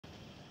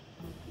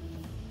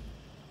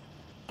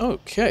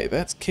Okay,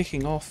 that's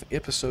kicking off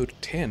episode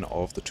 10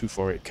 of the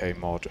 248K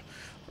mod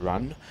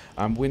run.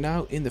 We're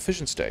now in the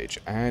fission stage,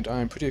 and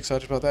I'm pretty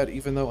excited about that,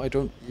 even though I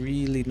don't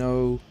really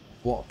know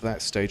what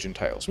that stage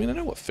entails. I mean, I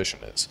know what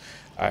fission is.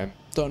 I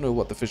don't know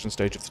what the fission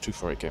stage of the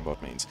 248K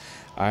mod means.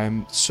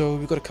 So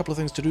we've got a couple of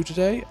things to do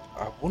today.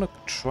 I want to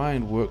try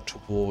and work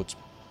towards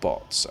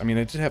bots. I mean,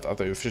 I did have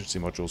other efficiency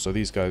modules, so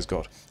these guys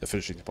got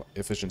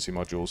efficiency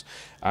modules.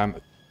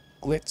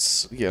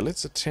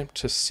 Let's attempt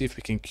to see if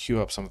we can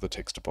queue up some of the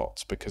text to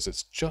bots, because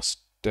it's just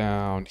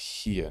down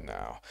here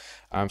now.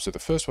 So the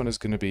first one is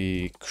going to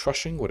be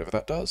crushing, whatever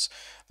that does.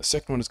 The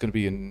second one is going to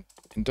be in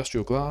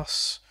industrial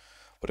glass,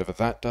 whatever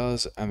that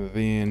does, and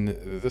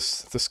then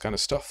this kind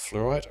of stuff,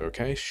 fluorite.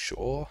 Okay,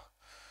 sure.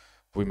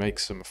 We make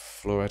some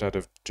fluorite out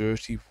of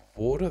dirty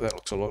water. That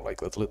looks a lot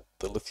like the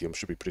lithium.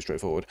 Should be pretty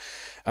straightforward.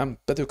 But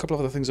there are a couple of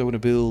other things I want to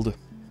build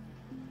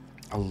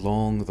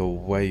along the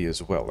way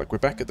as well. Like, we're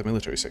back at the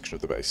military section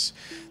of the base,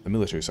 the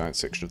military science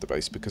section of the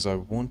base, because I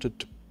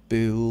wanted to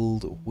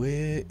build...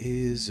 Where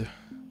is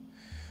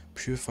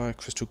purifier,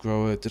 crystal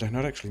grower? Did I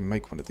not actually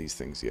make one of these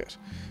things yet?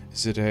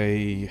 Is it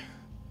a...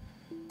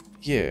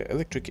 yeah,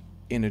 electric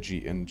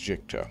energy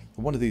injector.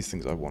 One of these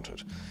things I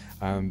wanted.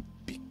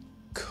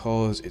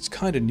 Because it's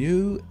kind of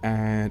new,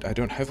 and I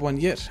don't have one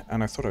yet,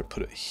 and I thought I'd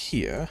put it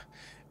here,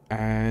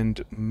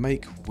 and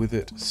make with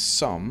it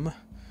some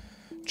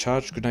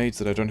charged grenades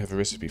that I don't have a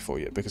recipe for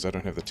yet, because I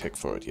don't have the tech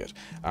for it yet.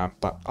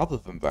 But other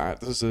than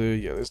that,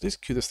 let's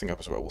queue this thing up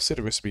as well. We'll set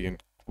a recipe in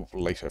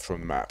later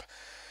from the map.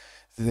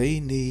 They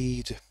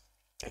need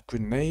a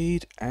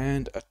grenade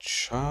and a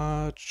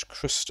charged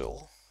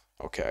crystal.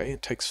 Okay,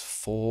 it takes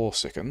 4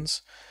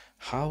 seconds.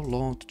 How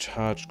long do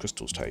charged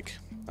crystals take?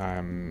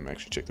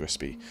 Actually check the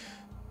recipe.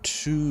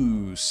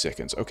 2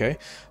 seconds. Okay,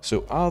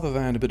 so other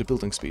than a bit of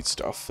building speed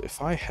stuff, if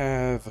I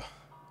have...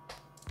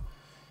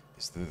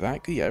 Is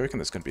that good? Yeah, I reckon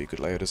that's going to be a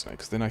good layout, isn't it?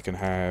 Because then I can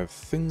have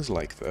things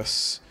like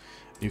this.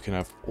 You can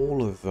have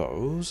all of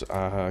those.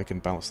 I can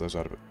balance those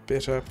out a bit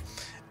better.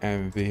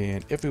 And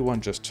then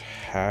everyone just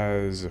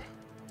has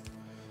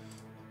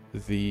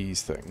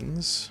these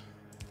things.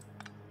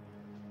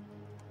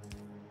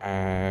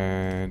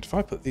 And if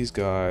I put these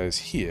guys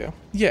here,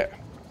 yeah.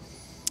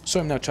 So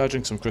I'm now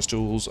charging some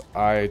crystals.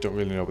 I don't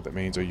really know what that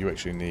means, or you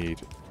actually need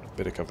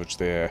bit of coverage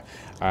there.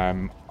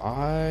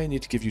 I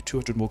need to give you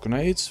 200 more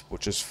grenades,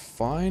 which is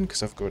fine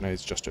because I've got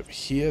grenades just over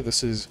here.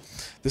 This is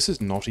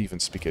not even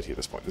spaghetti at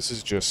this point. This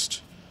is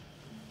just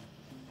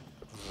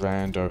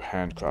rando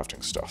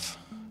handcrafting stuff,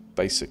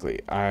 basically.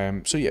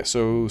 So yeah,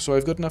 so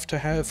I've got enough to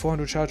have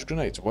 400 charged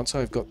grenades once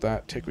I've got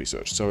that tech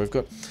research. So we've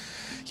got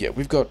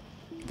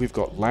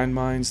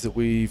landmines that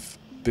we've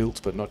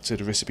built but not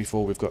set a recipe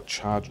for. We've got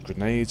charged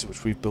grenades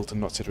which we've built and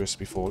not set a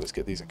recipe for. Let's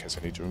get these in case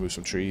I need to remove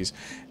some trees.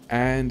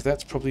 And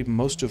that's probably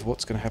most of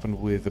what's going to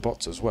happen with the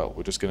bots as well.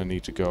 We're just going to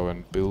need to go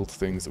and build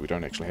things that we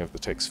don't actually have the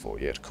text for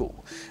yet.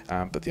 Cool.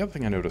 But the other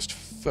thing I noticed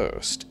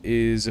first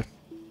is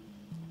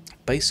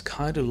base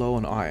kind of low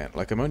on iron.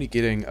 Like, I'm only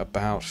getting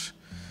about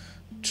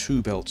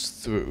 2 belts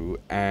through,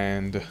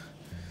 and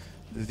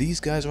these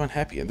guys are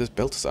unhappy and this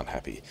belt is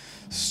unhappy.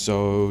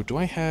 So do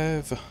I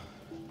have...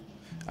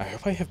 I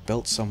hope I have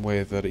belts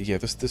somewhere that, yeah,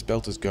 this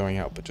belt is going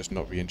out but just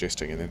not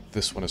re-ingesting, and then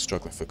this one is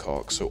struggling for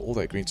cogs, so all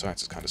that green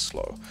science is kind of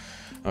slow.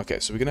 Okay,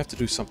 so we're going to have to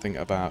do something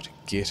about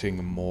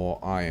getting more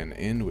iron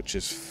in, which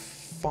is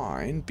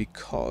fine,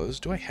 because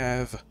do I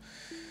have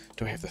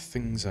the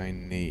things I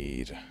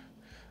need?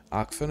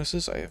 Arc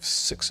furnaces, I have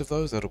 6 of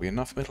those, that'll be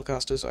enough. Metal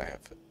casters, I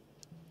have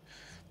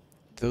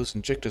those.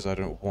 Injectors I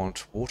don't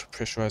want. Water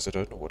pressurized, I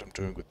don't know what I'm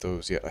doing with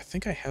those yet. I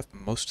think I have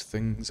most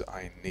things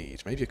I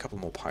need, maybe a couple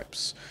more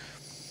pipes.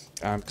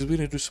 Because we're going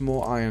to do some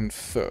more iron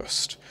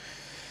first,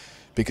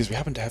 because we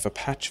happen to have a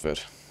patch of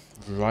it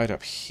right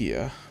up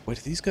here. Wait,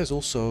 these guys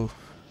also...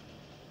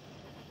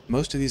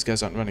 Most of these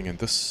guys aren't running, and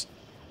this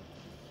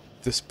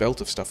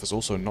belt of stuff is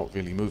also not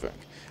really moving.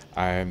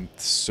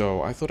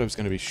 So I thought I was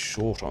going to be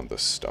short on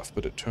this stuff,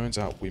 but it turns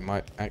out we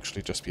might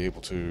actually just be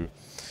able to...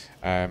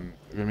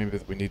 remember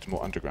that we need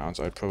more undergrounds.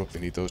 I'd probably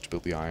need those to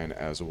build the iron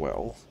as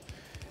well.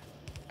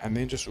 And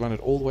then just run it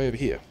all the way over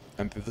here.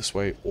 And this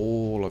way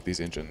all of these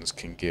engines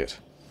can get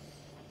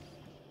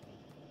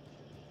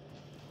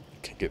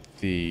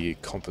the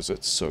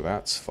composites, so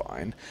that's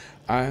fine.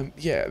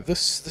 Yeah,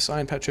 this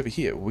iron patch over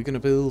here, we're going to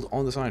build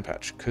on this iron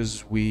patch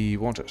because we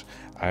want it.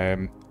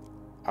 I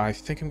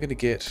think I'm going to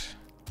get...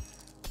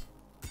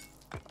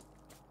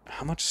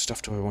 How much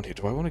stuff do I want here?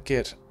 Do I want to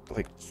get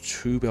like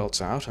 2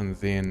 belts out and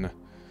then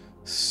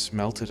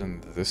smelt it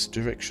in this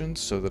direction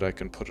so that I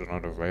can put it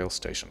on a rail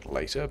station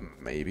later?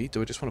 Maybe.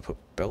 Do I just want to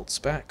put belts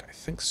back? I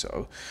think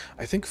so.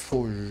 I think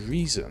for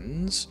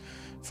reasons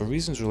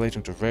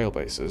relating to rail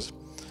bases,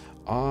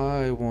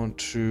 I want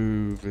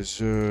to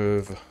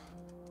reserve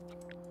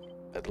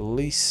at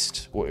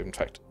least, or in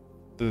fact,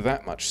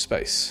 that much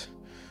space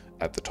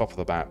at the top of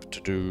the map to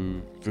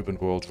do Ribbon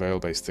World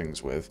rail-based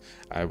things with,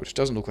 which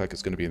doesn't look like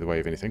it's going to be in the way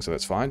of anything, so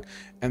that's fine.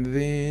 And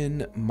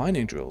then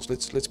mining drills.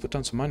 Let's put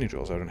down some mining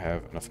drills. I don't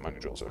have enough mining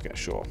drills. Okay,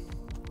 sure.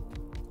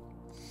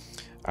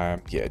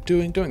 Yeah,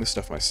 doing the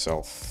stuff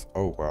myself.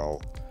 Oh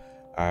well.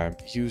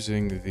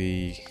 Using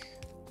the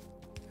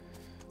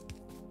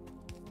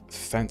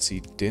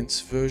fancy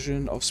dense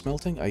version of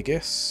smelting, I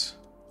guess.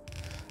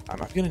 I'm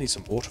going to need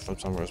some water from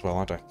somewhere as well,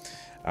 aren't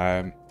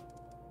I?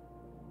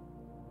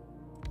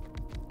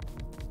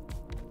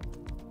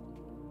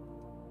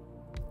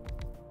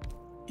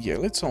 Yeah,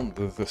 let's on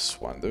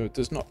this one.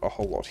 There's not a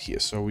whole lot here,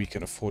 so we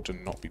can afford to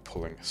not be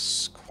pulling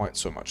quite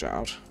so much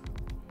out.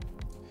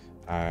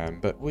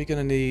 But we're going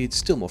to need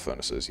still more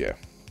furnaces, yeah.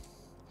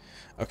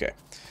 Okay.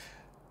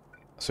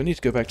 So I need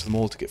to go back to the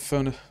mall to get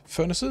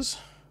furnaces.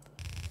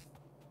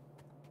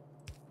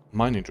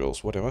 Mining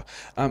drills, whatever.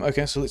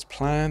 Okay, so let's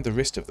plan the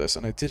rest of this.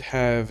 And I did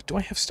have... Do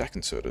I have stack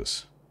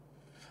inserters?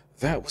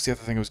 That was the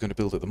other thing I was going to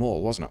build at the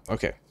mall, wasn't it?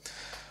 Okay.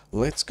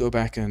 Let's go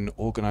back and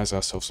organize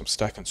ourselves some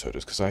stack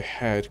inserters, because I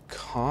had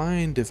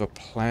kind of a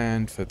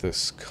plan for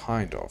this,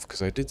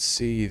 because I did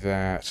see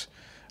that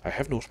I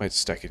haven't automated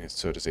stacking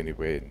inserters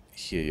anywhere in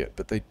here yet,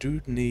 but they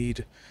do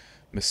need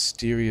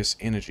mysterious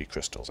energy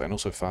crystals and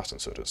also fast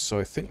inserters. So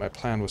I think my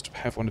plan was to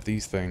have one of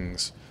these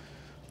things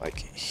like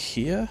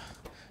here,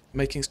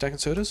 making stack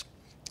inserters,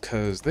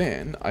 because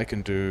then I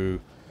can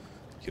do,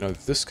 you know,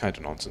 this kind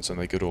of nonsense and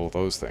they get all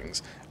those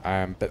things.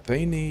 But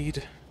they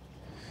need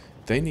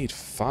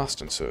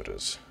fast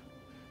inserters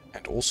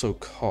and also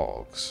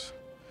cogs,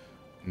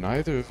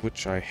 neither of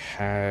which I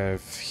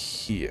have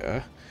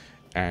here.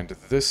 And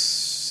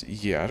this,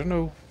 yeah, I don't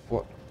know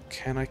what,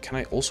 can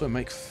I also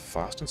make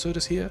fast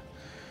inserters here?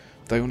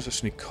 They want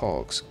to need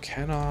cogs.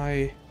 Can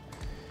I,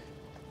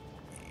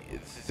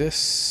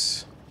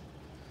 this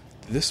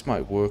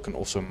might work and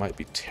also might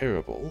be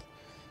terrible.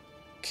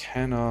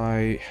 Can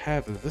I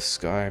have this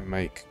guy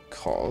make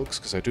cogs,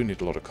 because I do need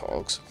a lot of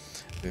cogs.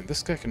 Then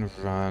this guy can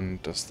run,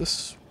 does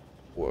this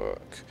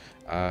work?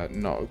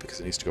 No, because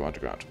it needs to go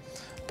underground.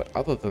 But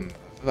other than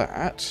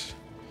that,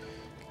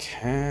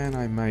 can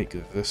I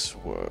make this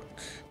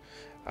work?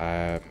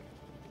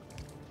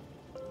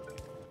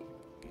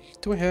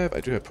 Do I have? I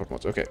do have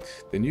crobots. Okay,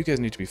 then you guys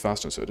need to be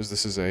fast inserters.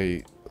 This is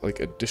a like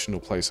additional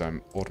place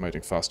I'm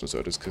automating fast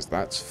inserters, because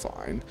that's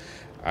fine.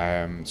 So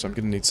I'm going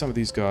to need some of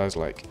these guys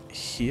like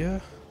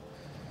here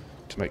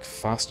to make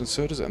fast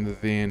inserters, and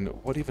then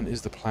what even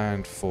is the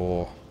plan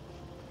for...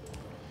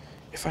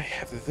 If I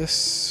have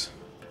this...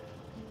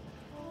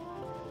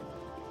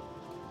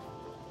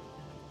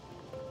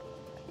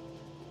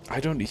 I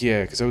don't...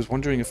 Yeah, because I was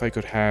wondering if I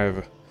could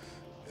have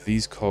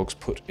these cogs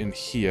put in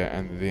here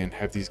and then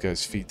have these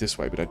guys feed this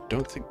way, but I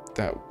don't think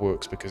that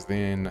works, because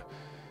then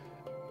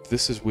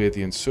this is where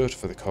the inserter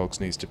for the cogs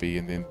needs to be,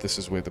 and then this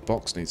is where the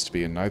box needs to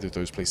be, and neither of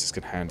those places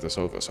can hand this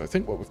over. So I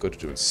think what we've got to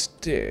do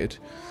instead,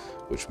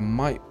 which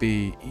might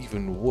be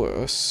even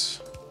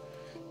worse,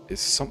 is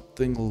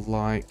something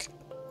like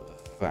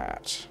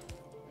that,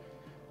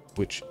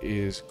 which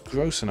is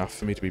gross enough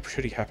for me to be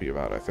pretty happy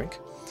about, I think.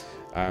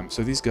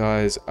 So these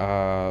guys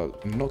are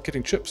not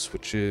getting chips,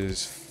 which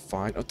is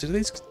fine. Oh,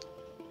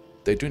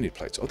 they do need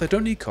plates. Oh, they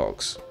don't need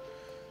cogs.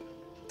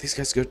 These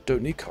guys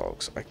don't need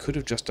cogs. I could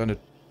have just done it.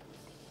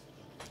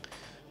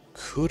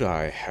 Could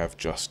I have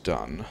just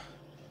done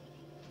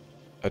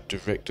a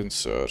direct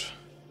insert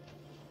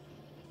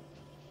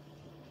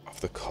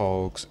of the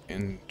cogs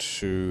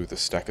into the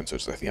stack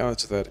inserts? I think the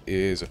answer to that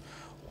is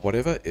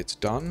whatever, it's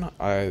done.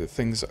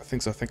 Things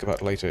I think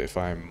about later if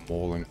I'm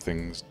mauling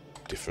things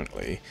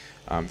differently.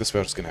 This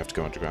belt's going to have to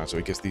go underground, so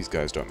I guess these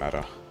guys don't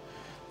matter.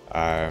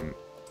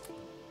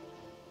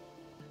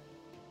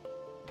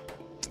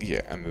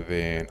 Yeah, and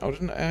then... Oh,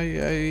 didn't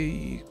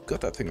I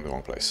got that thing in the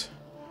wrong place.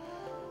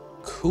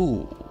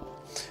 Cool.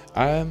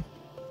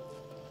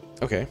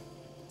 Okay.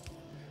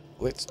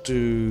 Let's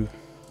do...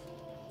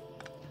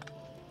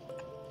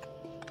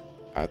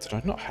 did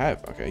I not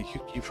have? Okay,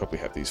 you probably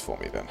have these for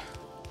me then.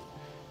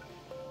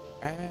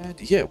 And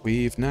yeah,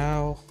 we've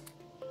now,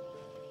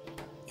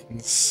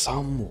 in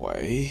some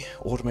way,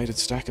 automated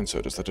stack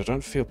inserters that I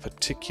don't feel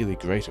particularly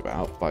great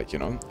about, but, you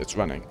know, it's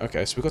running.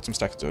 Okay, so we've got some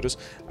stack inserters.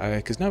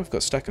 Because now we've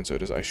got stack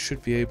inserters, I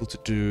should be able to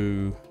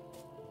do...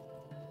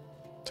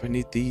 Do I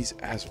need these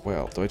as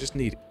well? Do I just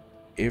need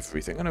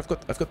everything? And I've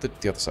got the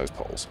other size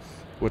poles,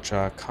 which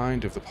are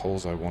kind of the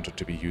poles I wanted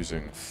to be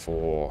using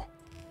for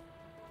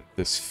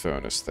this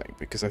furnace thing,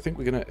 because I think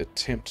we're going to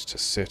attempt to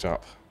set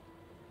up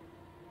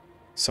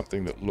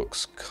something that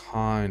looks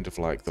kind of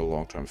like the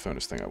long-term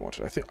furnace thing I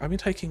wanted. I think I'm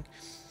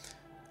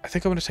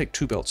going to take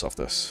 2 belts off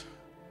this.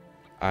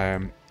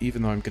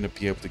 Even though I'm going to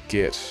be able to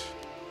get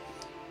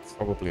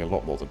probably a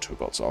lot more than 2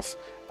 belts off.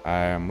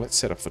 Let's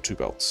set up for 2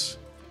 belts.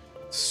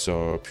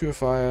 So,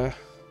 purifier.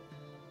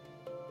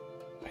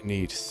 I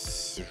need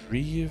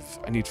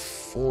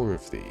 4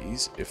 of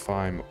these if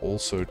I'm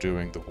also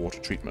doing the water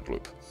treatment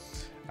loop.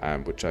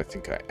 Which I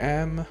think I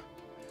am.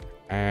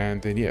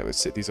 And then, yeah, let's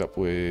set these up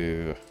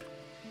with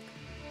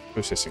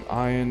processing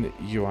iron.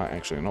 You are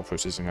actually not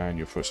processing iron,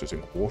 you're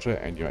processing water,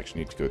 and you actually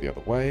need to go the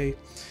other way.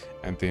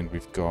 And then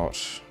we've got...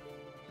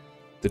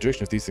 The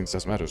direction of these things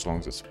doesn't matter as long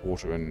as it's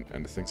water and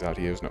the things out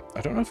here, isn't it?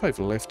 I don't know if I've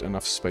left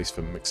enough space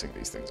for mixing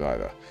these things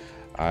either.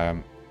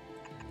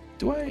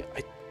 Do I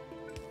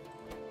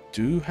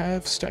do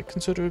have stack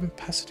consider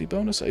opacity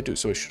bonus? I do,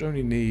 so I should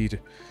only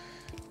need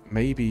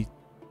maybe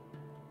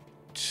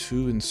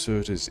 2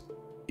 inserters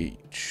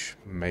each,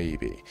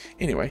 maybe.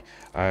 Anyway,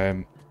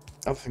 other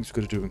things we've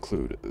got to do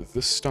include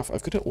this stuff.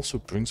 I've got to also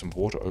bring some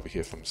water over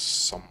here from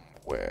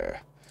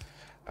somewhere.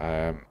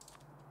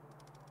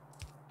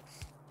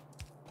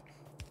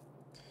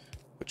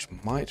 Which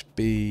might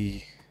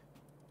be...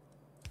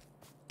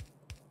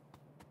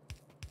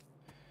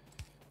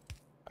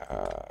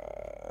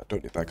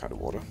 don't need that kind of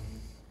water.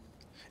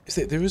 Is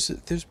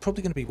there's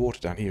probably going to be water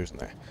down here, isn't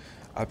there?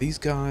 Are these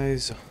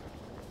guys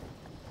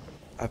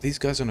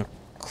on a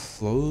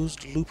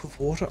closed loop of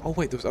water? Oh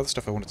wait, there was other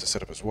stuff I wanted to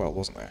set up as well,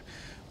 wasn't there?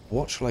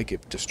 What shall I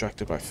get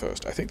distracted by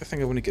first? I think the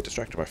thing I want to get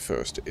distracted by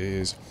first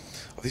is...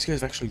 Oh, these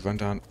guys have actually run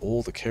down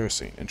all the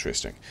kerosene.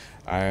 Interesting.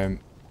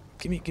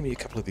 Give me a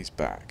couple of these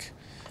back.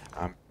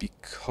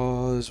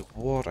 Because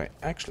what I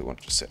actually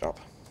wanted to set up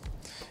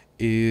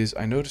is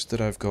I noticed that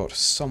I've got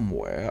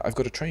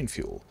a train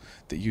fuel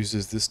that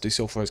uses this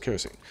desulfurized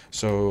kerosene.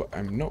 So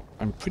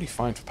I'm pretty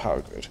fine for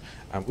power grid.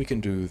 We can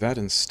do that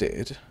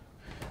instead.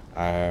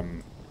 I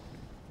mean,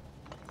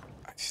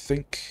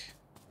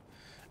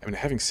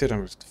 having said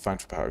I'm fine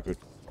for power grid,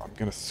 I'm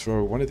going to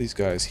throw one of these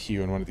guys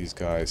here and one of these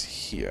guys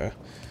here,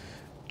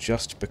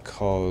 just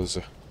because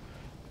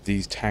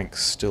these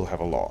tanks still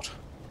have a lot.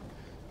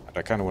 And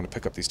I kind of want to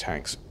pick up these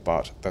tanks,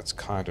 but that's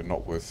kind of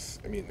not worth...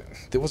 I mean,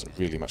 there wasn't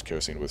really much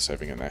kerosene worth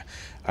saving in there.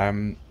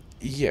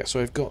 Yeah,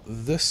 so I've got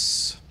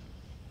this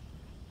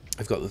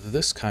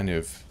kind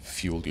of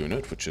fuel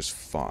unit, which is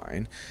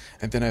fine.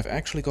 And then I've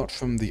actually got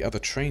from the other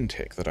train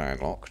tech that I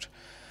unlocked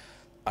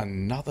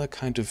another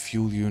kind of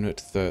fuel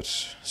unit that...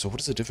 So what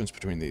is the difference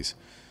between these?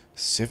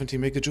 70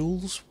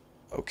 megajoules?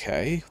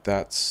 Okay,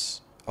 that's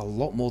a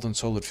lot more than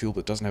solid fuel,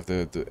 but doesn't have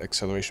the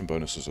acceleration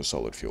bonuses of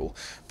solid fuel.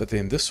 But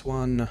then this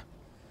one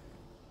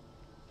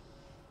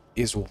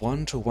is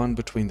 1-to-1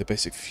 between the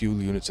basic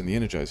fuel units and the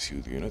energized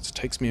fuel units.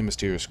 Takes me a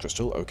mysterious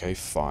crystal, okay,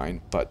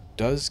 fine, but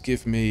does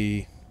give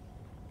me...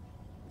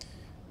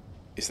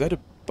 Is that a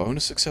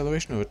bonus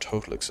acceleration or a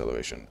total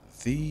acceleration?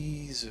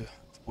 These...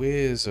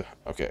 Where's...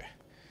 Okay.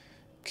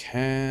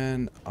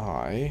 Can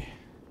I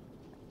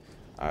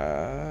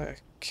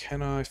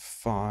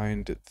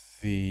find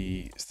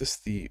the... Is this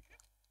the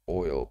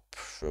oil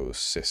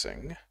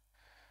processing?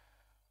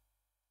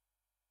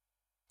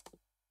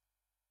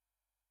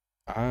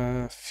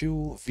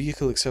 Fuel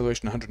vehicle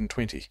acceleration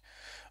 120.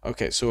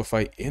 Okay, so if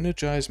I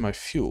energize my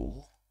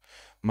fuel,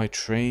 my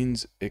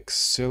trains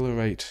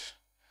accelerate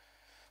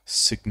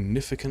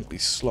significantly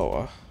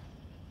slower.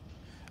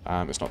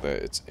 It's not there,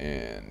 it's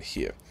in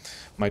here.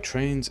 My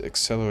trains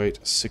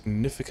accelerate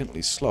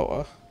significantly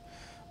slower,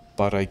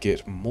 but I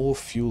get more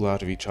fuel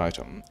out of each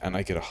item, and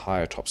I get a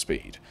higher top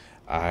speed.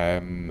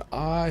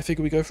 I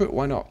figure we go for it,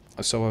 why not?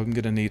 So I'm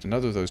going to need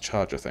another of those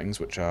charger things,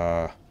 which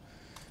are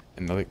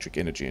an electric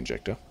energy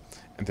injector.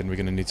 And then we're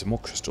going to need some more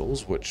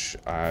crystals, which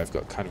I've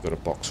kind of got a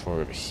box for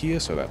over here,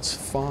 so that's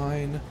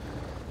fine.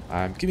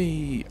 Give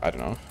me, I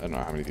don't know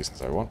how many of these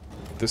things I want.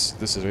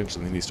 This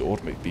eventually needs to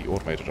be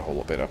automated a whole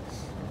lot better.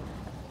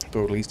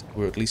 But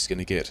we're at least going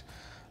to get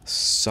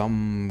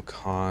some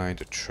kind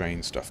of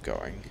train stuff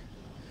going.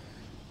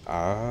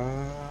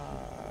 Yeah,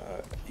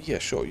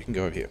 sure, you can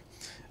go over here.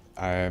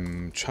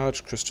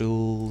 Charged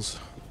crystals.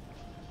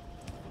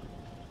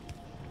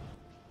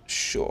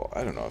 Sure,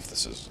 I don't know if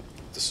this is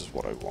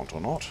what I want or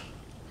not.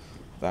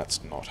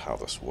 That's not how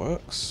this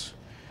works.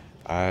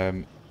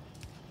 Out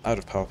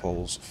of power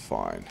poles,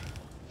 fine.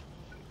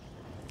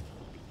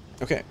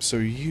 Okay, so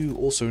you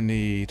also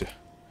need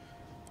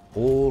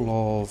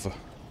all of...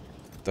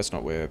 That's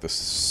not where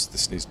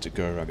this needs to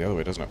go around the other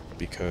way, doesn't it?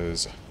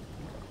 Because...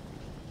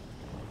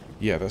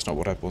 Yeah, that's not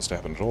what wants to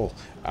happen at all.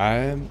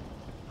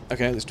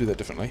 Okay, let's do that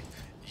differently.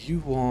 You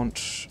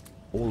want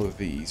all of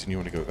these, and you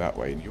want to go that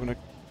way, and you want to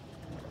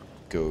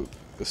go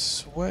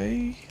this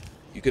way?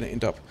 You're going to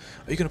end up...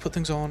 Are you going to put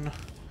things on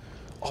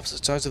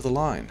opposite sides of the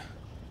line?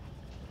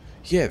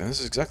 Yeah, then this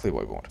is exactly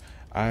what we want.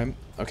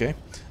 Okay,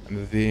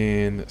 and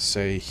then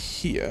say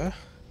here,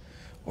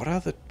 what are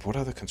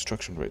the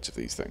construction rates of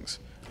these things?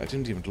 I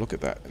didn't even look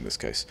at that in this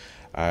case.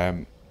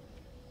 2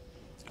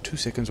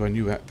 seconds when I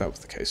knew that was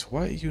the case.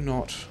 Why are you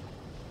not?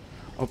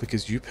 Oh,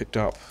 because you picked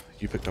up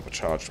a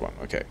charged one.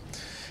 Okay,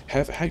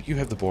 you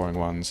have the boring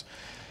ones.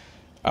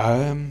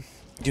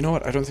 You know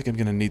what? I don't think I'm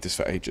going to need this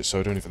for ages, so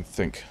I don't even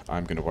think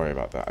I'm going to worry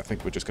about that. I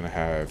think we're just going to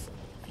have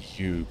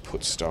you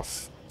put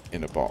stuff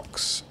in a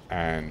box,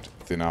 and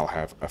then I'll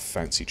have a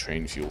fancy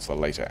train fuel for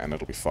later, and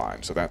it'll be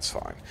fine, so that's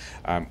fine.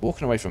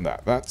 Walking away from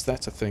that,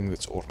 that's a thing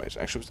that's automated.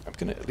 Actually, I'm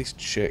going to at least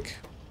check.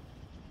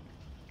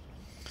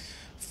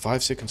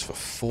 5 seconds for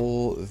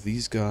 4.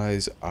 These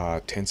guys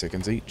are 10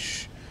 seconds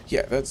each.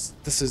 Yeah, this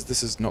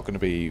is not going to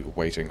be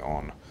waiting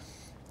on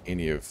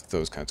any of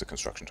those kinds of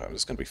construction times.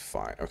 It's going to be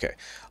fine. Okay,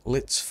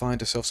 let's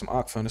find ourselves some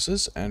arc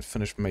furnaces and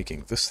finish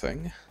making this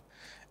thing.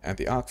 And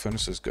the arc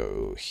furnaces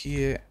go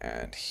here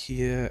and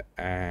here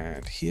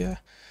and here,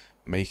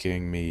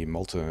 making me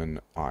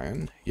molten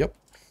iron. Yep.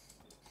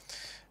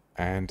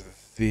 And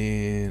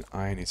then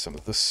I need some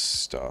of this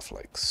stuff,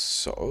 like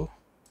so.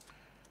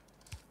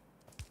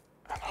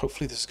 And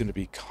hopefully this is going to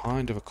be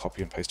kind of a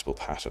copy and pastable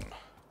pattern.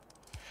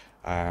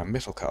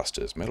 Metal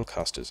casters. Metal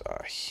casters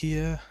are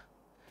here.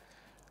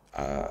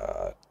 Do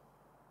I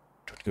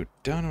want to go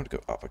down or want to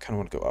go up? I kind of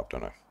want to go up,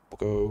 don't I?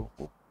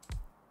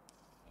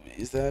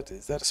 Is that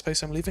a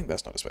space I'm leaving?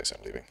 That's not a space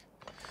I'm leaving.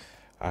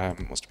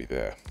 It wants to be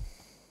there.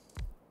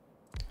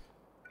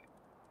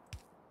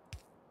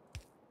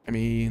 I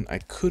mean, I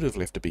could have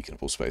left a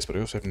beaconable space, but I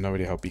also have no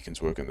idea how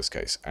beacons work in this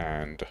case,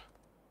 and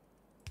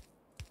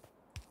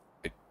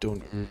I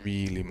don't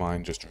really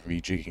mind just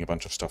rejigging a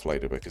bunch of stuff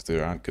later, because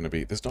there's not going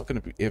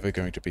to be ever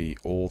going to be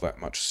all that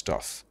much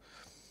stuff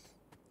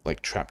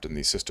like trapped in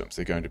these systems.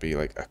 They're going to be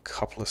like a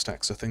couple of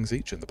stacks of things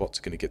each, and the bots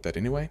are going to get that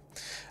anyway.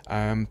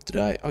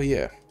 Oh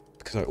yeah,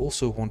 because I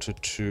also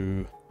wanted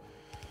to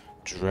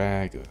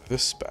drag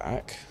this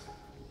back,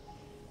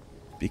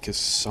 because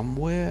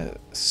somewhere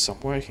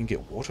I can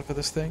get water for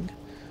this thing,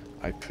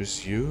 I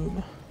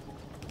presume.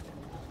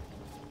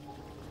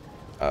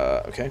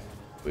 Okay,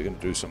 we're going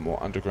to do some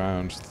more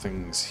underground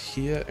things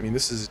here. I mean,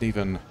 this isn't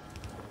even...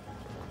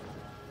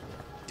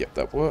 Yep,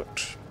 that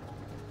worked.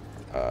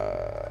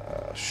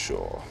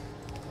 Sure.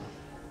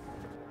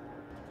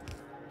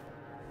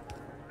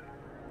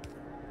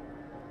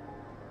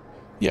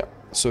 Yeah,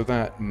 so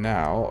that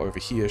now over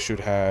here should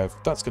have...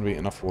 That's going to be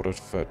enough water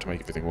to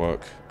make everything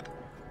work.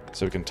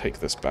 So we can take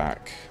this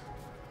back.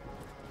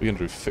 We're going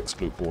to do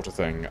fixed loop water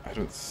thing. I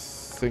don't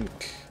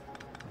think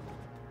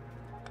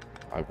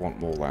I want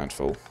more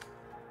landfill.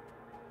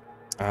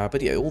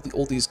 But yeah,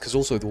 all these, because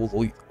also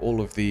all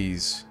of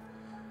these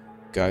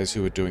guys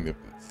who are doing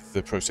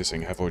the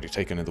processing have already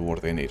taken in the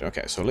water they need.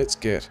 Okay, so let's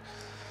get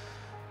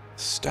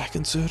stack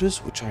inserters,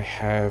 which I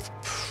have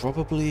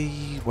probably...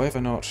 Why have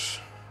I not...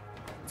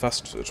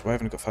 Fast inserters? Why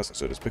haven't I got fast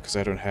inserters? Because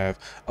I don't have...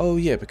 Oh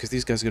yeah, because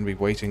these guys are going to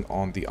be waiting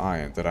on the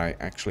iron that I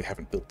actually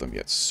haven't built them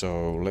yet.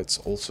 So let's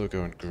also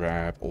go and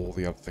grab all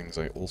the other things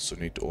I also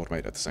need to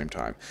automate at the same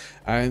time.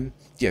 And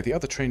yeah, the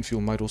other train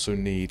fuel might also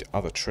need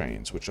other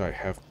trains, which I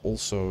have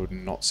also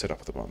not set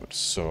up at the moment.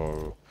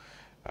 So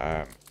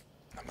I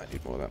might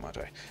need more of that, might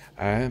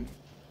I?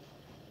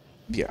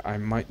 Yeah, I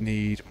might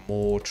need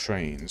more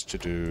trains to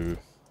do...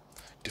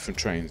 Different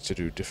trains to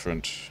do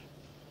different...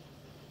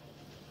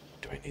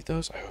 Do I need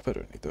those? I hope I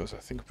don't need those. I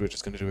think we're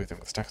just going to do everything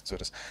with stack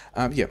inserters.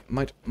 Yeah,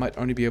 might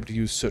only be able to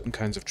use certain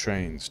kinds of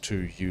trains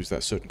to use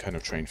that certain kind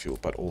of train fuel,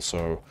 but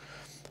also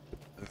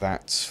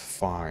that's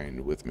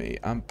fine with me.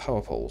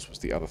 Power poles was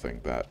the other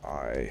thing that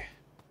I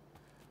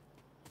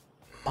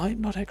might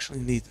not actually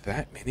need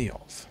that many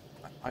of.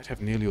 I might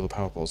have nearly all the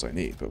power poles I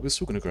need, but we're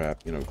still going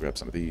to grab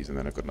some of these, and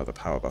then I've got another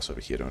power bus over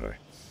here, don't I?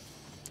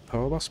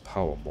 Power bus,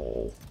 power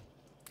mall.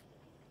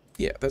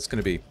 Yeah, that's going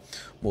to be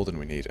more than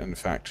we need. And in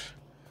fact,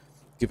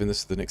 given this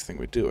is the next thing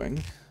we're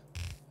doing,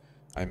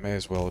 I may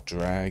as well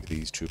drag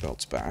these two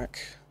belts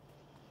back.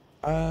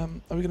 Are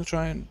we going to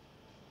try and...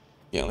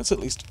 Yeah, let's at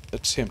least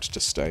attempt to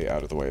stay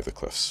out of the way of the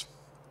cliffs.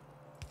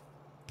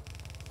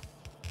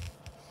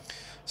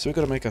 So we've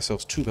got to make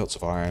ourselves 2 belts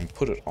of iron,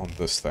 put it on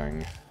this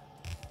thing.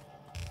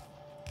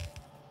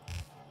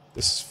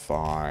 This is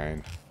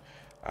fine.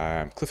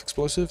 Cliff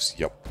explosives?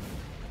 Yep.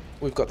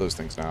 We've got those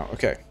things now.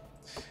 Okay.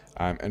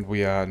 And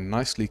we are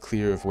nicely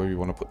clear of where we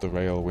want to put the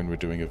rail when we're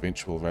doing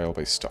eventual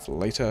rail-based stuff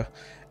later.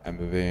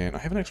 And then I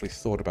haven't actually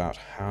thought about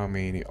how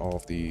many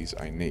of these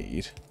I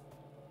need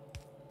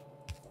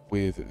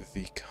with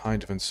the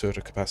kind of inserter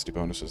capacity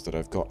bonuses that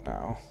I've got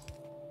now.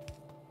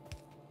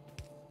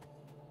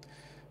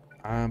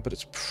 But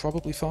it's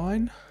probably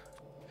fine.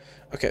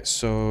 Okay,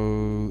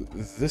 so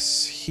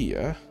this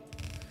here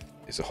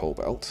is a whole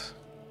belt,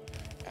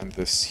 and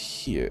this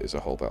here is a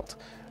whole belt.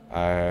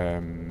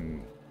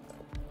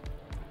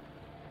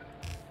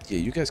 Yeah,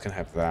 you guys can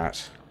have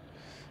that.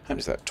 How much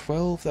is that?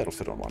 12? That'll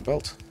fit on one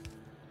belt.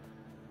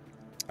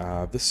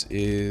 This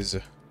is...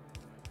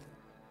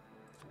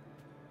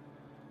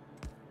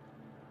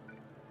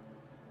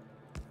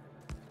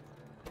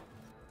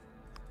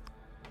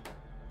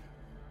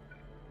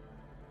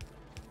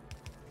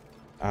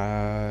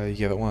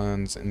 yeah, that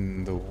one's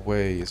in the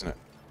way, isn't it?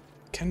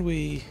 Can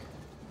we...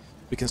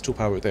 We can still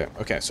power it there.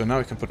 Okay, so now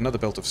we can put another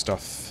belt of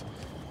stuff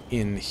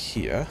in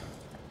here.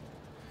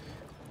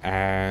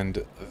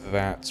 And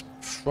that's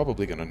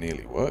probably going to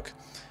nearly work.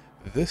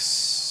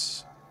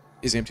 This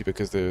is empty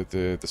because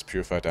this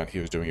purifier down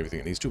here is doing everything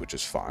it needs to, which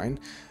is fine.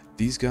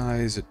 These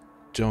guys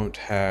don't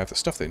have the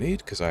stuff they need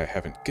because I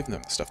haven't given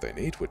them the stuff they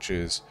need, which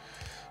is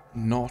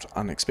not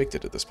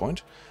unexpected at this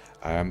point.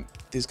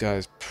 These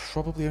guys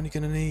probably only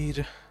going to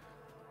need...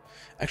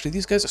 Actually,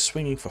 these guys are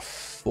swinging for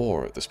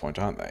 4 at this point,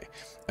 aren't they?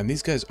 And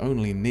these guys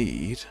only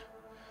need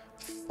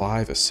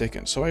 5 a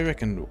second, so I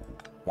reckon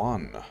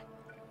 1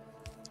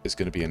 is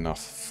going to be enough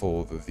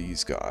for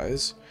these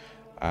guys.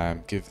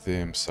 Give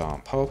them some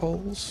power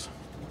poles.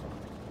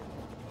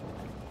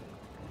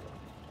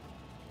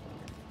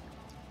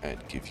 And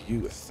give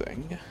you a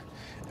thing.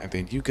 And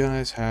then you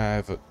guys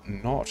have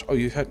not... Oh,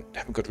 you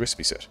haven't got a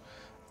recipe set.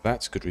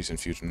 That's a good reason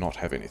for you to not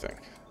have anything.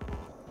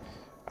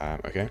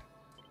 Okay.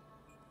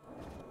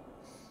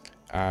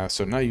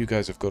 So now you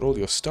guys have got all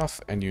your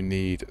stuff, and you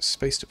need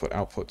space to put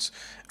outputs.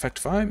 In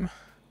fact,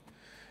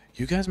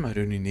 you guys might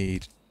only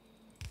need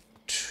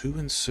 2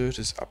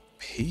 inserters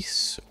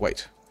apiece.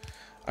 Wait.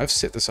 I've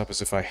set this up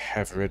as if I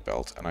have red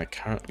belt, and I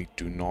currently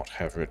do not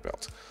have red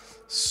belt.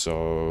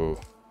 So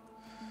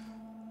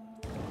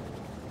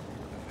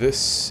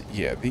this,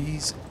 yeah,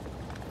 these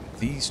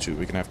two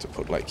we're gonna have to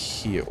put like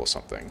here or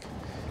something,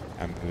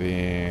 and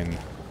then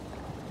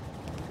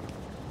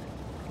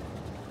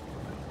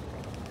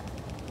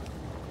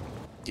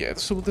yeah,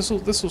 this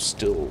will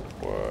still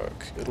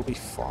work. It'll be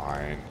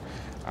fine.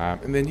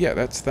 And then yeah,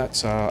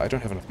 that's I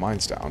don't have enough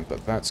mines down,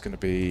 but that's gonna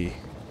be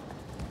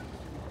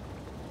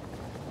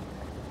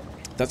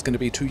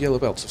 2 yellow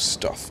belts of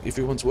stuff.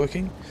 Everyone's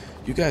working.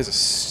 You guys are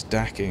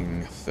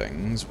stacking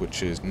things,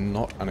 which is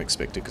not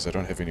unexpected because I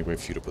don't have anywhere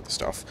for you to put the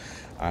stuff.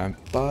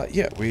 But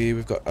yeah,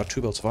 we've got our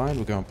 2 belts of iron.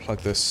 We're going to plug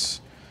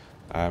this.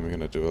 We're going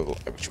to do a little...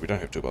 Actually, we don't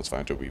have 2 belts of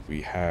iron, do we?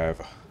 We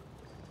have...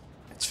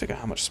 Let's figure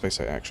out how much space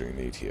I actually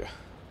need here.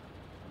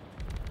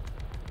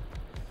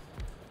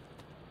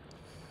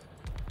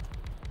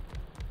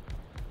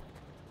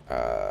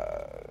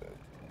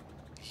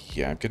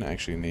 Yeah, I'm going to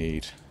actually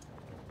need...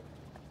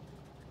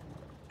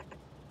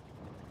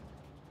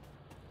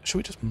 Should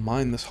we just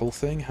mine this whole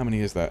thing? How many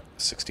is that?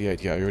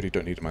 68. Yeah, I already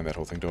don't need to mine that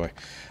whole thing, do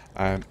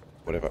I?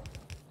 Whatever.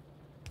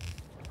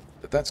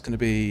 That's going to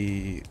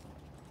be...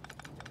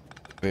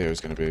 There's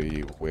going to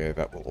be where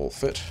that will all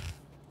fit.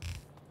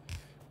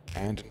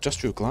 And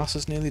industrial glass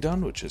is nearly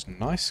done, which is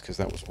nice, because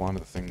that was one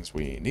of the things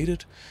we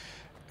needed.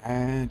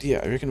 And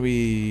yeah, I reckon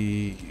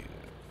we're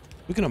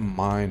going to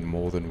mine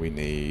more than we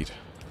need.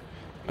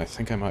 And I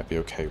think I might be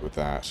okay with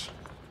that.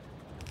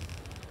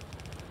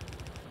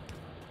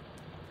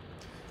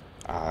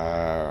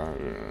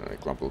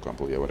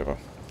 Grumble, yeah, whatever.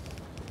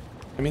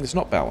 I mean, it's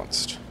not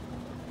balanced.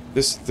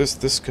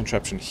 This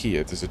contraption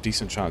here, there's a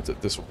decent chance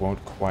that this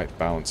won't quite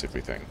balance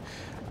everything.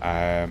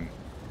 I'm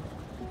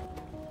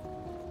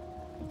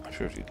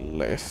sure if you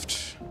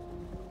left...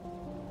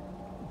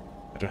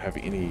 I don't have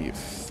any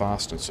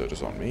fast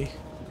inserters on me.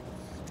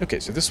 Okay,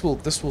 so this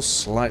will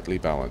slightly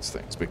balance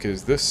things,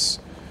 because this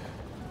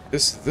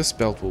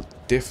belt will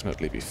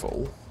definitely be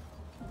full.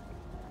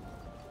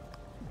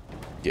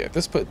 Yeah,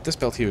 this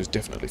belt here is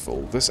definitely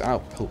full. This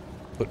output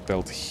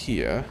belt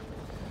here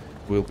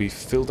will be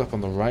filled up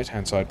on the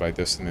right-hand side by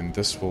this, and then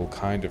this will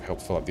kind of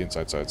help fill up the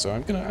inside side. So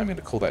I'm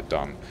gonna call that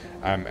done.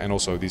 And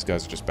also these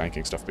guys are just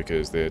banking stuff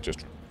because they're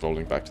just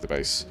rolling back to the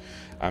base.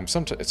 At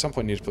some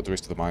point, need to put the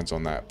rest of the mines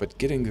on that. But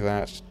getting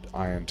that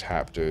iron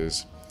tapped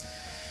is,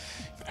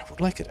 I would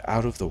like it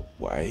out of the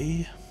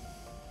way.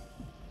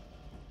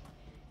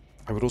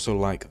 I would also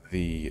like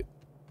the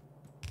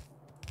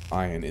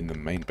iron in the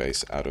main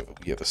base out of,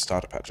 yeah, the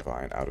starter patch of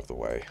iron out of the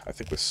way. I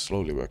think we're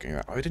slowly working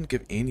that. I didn't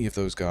give any of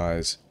those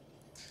guys,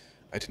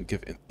 I didn't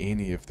give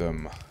any of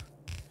them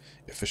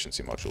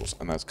efficiency modules,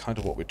 and that's kind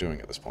of what we're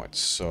doing at this point.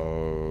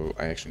 So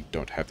I actually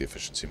don't have the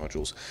efficiency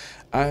modules.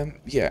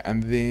 Yeah,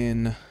 and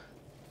then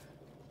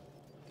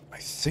I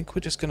think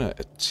we're just gonna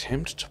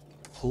attempt to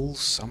pull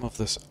some of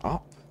this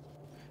up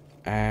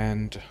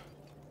and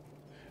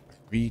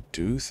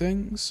redo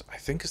things, I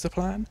think is the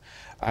plan.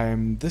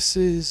 This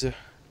is...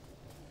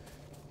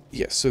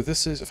 Yeah, so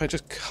this is, if I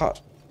just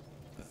cut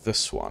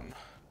this one,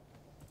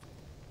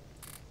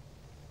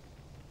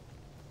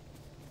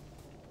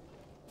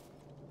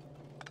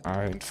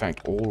 in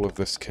fact, all of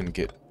this can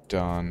get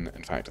done,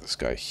 in fact, this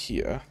guy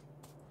here.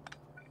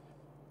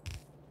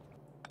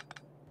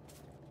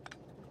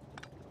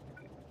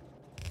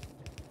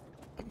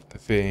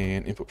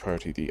 Then input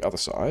priority the other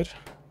side,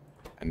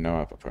 and no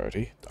output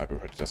priority. Output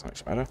priority doesn't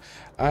actually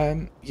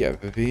matter. Yeah,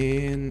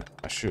 then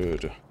I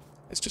should,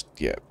 it's just,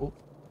 yeah, well,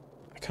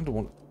 I kind of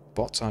want,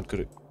 bots aren't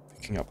good at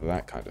picking up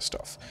that kind of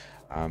stuff.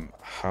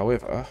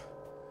 However,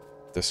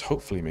 this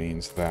hopefully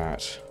means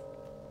that,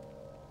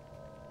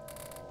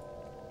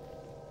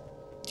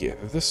 yeah,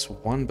 this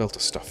one belt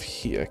of stuff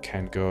here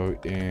can go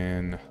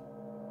in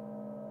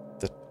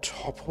the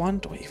top one.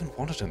 Do I even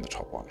want it in the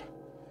top one?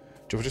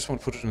 Do I just want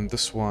to put it in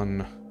this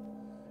one,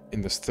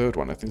 in this third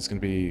one? I think it's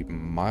going to be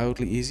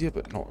mildly easier,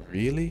 but not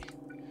really.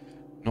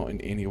 Not in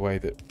any way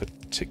that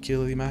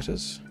particularly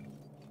matters.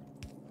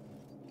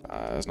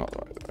 There's not the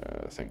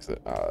right things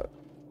that are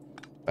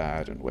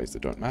bad in ways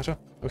that don't matter.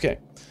 Okay.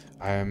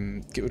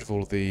 Get rid of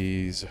all of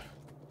these.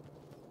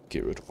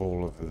 Get rid of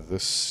all of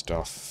this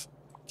stuff.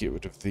 Get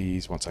rid of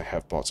these once I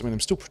have bots. I mean, I'm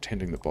still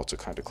pretending that bots are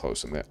kind of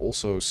close, and they're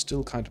also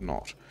still kind of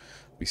not.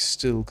 We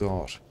still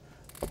got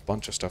a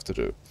bunch of stuff to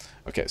do.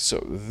 Okay,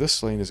 so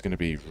this lane is going to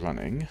be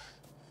running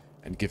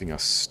and giving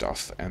us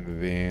stuff,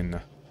 and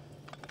then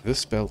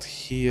this belt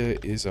here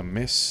is a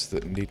mess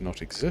that need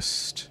not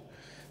exist.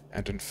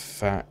 And in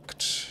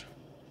fact,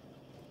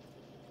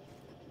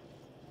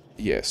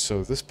 yeah,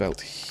 so this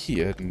belt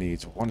here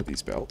needs one of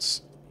these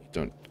belts. You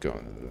don't go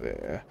in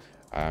there.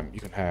 You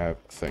can have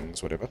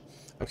things, whatever.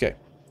 Okay.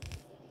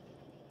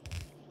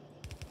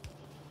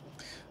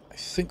 I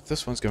think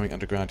this one's going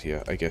underground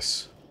here, I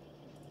guess.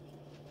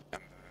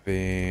 And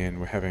Then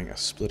we're having a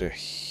splitter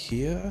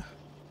here.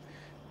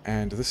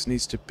 And this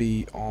needs to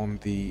be on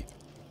the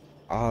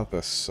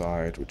other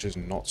side, which is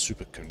not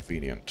super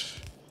convenient.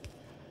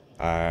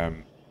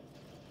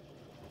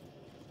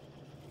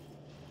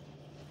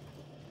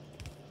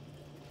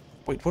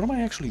 Wait, what am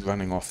I actually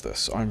running off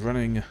this? I'm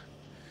running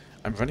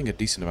a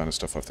decent amount of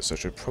stuff off this. I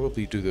should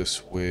probably do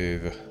this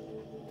with...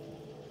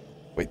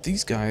 Wait,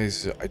 these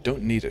guys, I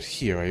don't need it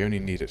here, I only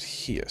need it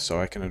here.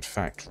 So I can in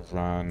fact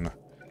run...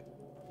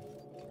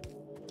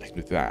 I can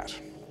do that.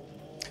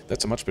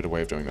 That's a much better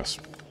way of doing this.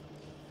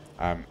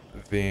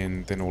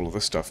 Then all of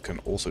this stuff can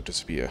also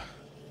disappear.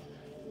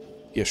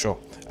 Yeah, sure.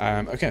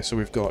 Okay, so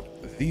we've got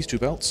these two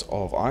belts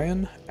of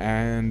iron,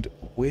 and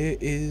where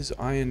is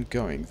iron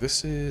going?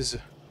 This is...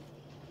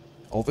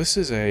 Oh, this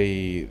is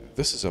a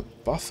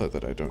buffer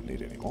that I don't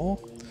need anymore.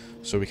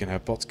 So we can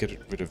have bots get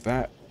rid of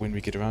that when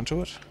we get around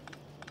to it.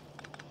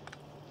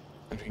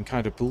 And we can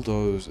kind of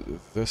bulldoze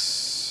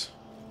this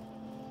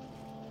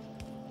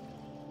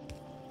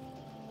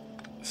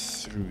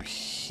through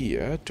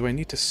here. Do I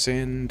need to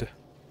send...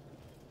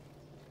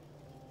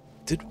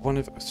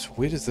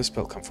 Where does this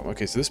belt come from?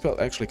 Okay, so this belt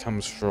actually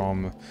comes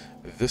from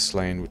this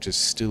lane, which is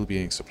still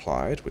being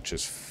supplied, which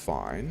is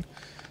fine.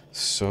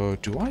 So,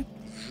 do I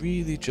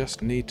really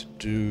just need to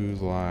do,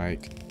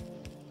 like,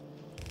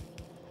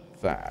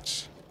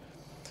 that?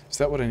 Is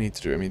that what I need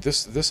to do? I mean,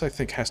 this I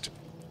think has to...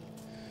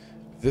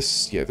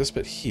 this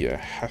bit here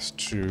has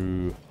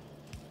to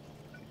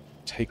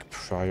take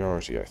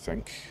priority, I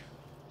think.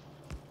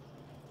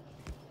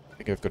 I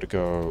think I've got to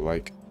go,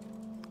 like...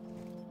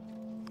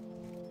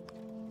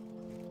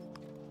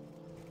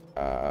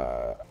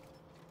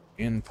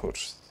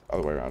 input,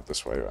 other way around,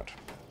 this way around.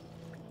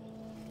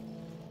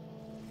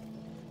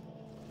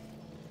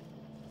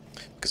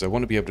 Because I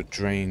want to be able to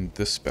drain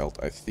this belt,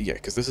 yeah,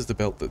 because this is the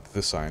belt that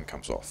this iron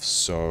comes off,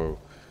 so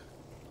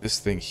this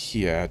thing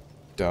here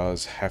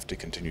does have to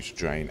continue to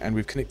drain, and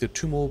we've connected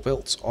 2 more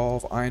belts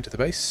of iron to the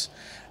base.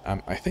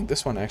 I think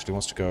this one actually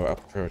wants to go up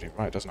a priority,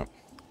 right, doesn't it?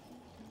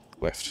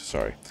 Left,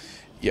 sorry.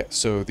 Yeah,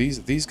 so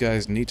these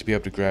guys need to be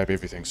able to grab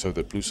everything so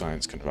that blue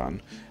science can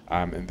run,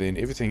 and then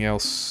everything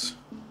else...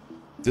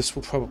 This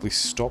will probably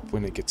stop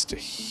when it gets to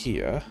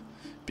here,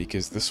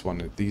 because these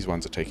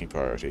ones are taking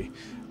priority.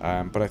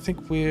 But I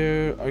think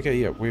we're... Okay,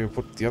 yeah, we're...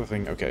 What, the other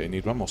thing... Okay, I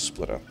need one more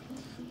splitter.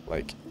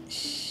 Like,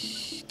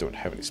 don't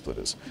have any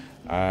splitters.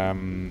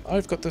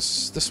 I've got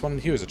this one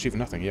here is achieving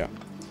nothing, yeah.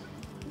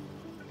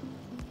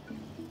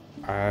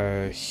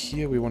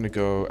 Here we want to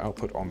go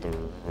output on the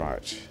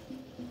right.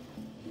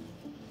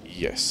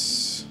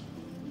 Yes.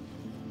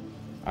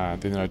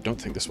 Then I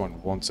don't think this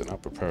one wants an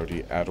upper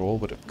priority at all,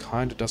 but it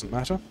kind of doesn't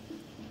matter.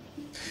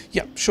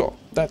 Yeah, sure.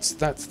 That's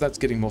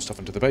getting more stuff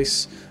into the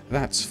base.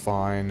 That's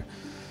fine.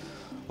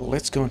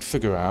 Let's go and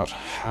figure out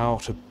how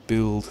to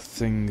build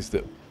things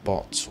that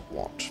bots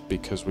want,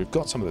 because we've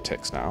got some of the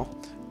techs now.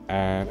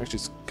 And actually,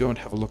 let's go and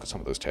have a look at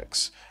some of those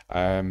techs.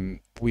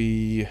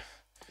 We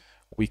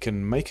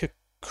can make a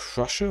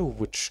crusher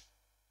which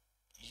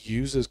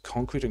uses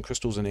concrete and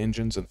crystals and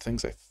engines and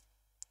things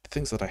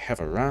that I have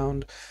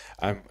around,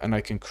 and I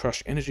can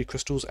crush energy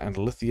crystals and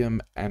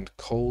lithium and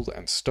coal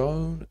and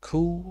stone.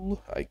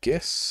 Cool, I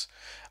guess.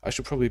 I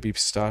should probably be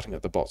starting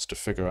at the bots to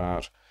figure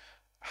out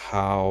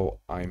how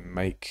I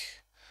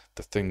make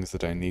the things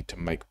that I need to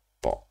make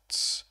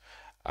bots.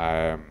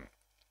 Yeah,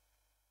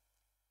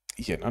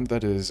 none of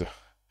that is...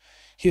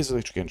 Here's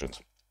electric engines.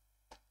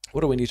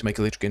 What do I need to make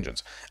electric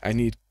engines? I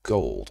need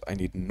gold. I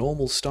need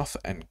normal stuff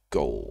and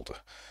gold.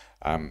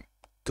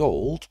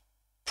 Gold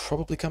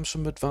probably comes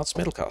from advanced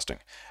metal casting.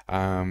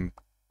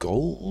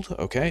 Gold,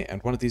 okay,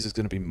 and one of these is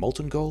going to be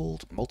molten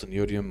gold, molten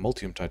iridium,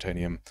 molten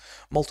titanium.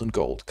 Molten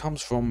gold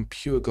comes from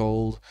pure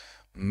gold,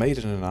 made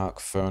in an arc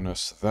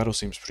furnace. That all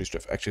seems pretty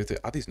straightforward. Actually,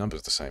 are these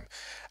numbers the same?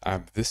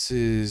 This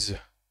is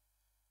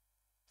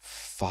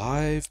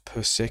 5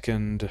 per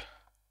second.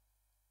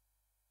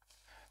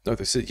 No,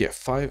 this is, yeah,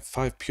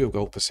 5 pure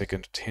gold per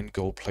second, 10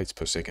 gold plates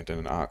per second in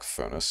an arc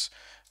furnace.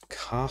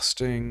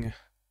 Casting...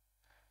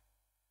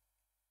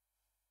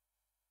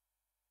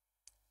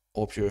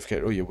 Or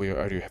purification. Oh yeah, we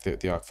already have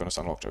the arc furnace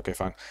unlocked. Okay,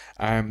 fine.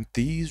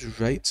 These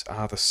rates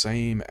are the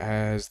same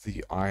as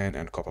the iron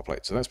and copper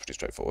plate, so that's pretty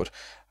straightforward.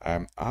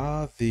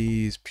 Are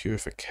these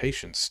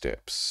purification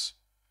steps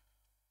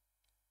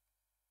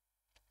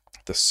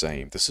the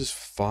same? This is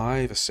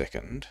 5 a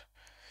second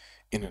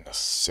in an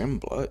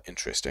assembler.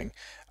 Interesting.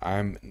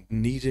 I'm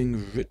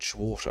needing rich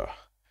water,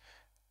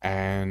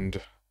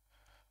 and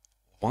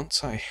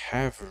once I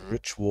have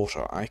rich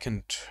water, I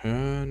can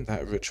turn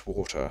that rich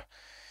water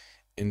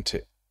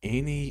into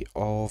any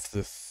of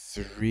the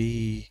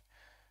 3,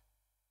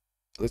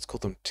 let's call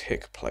them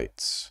tech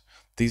plates.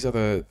 These are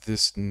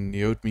this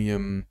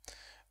neodymium,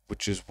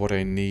 which is what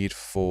I need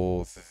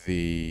for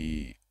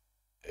the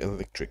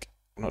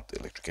not the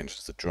electric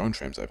engines, the drone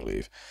frames, I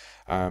believe.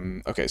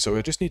 Okay, so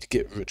I just need to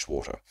get rich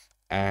water,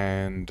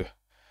 and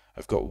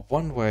I've got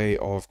one way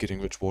of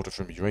getting rich water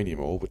from uranium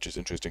ore, which is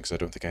interesting because I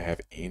don't think I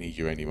have any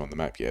uranium on the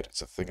map yet.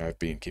 It's a thing I've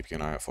been keeping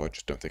an eye out for, I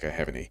just don't think I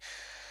have any.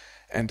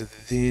 And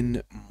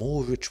then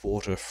more rich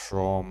water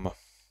from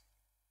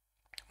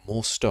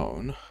more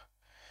stone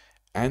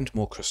and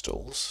more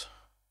crystals.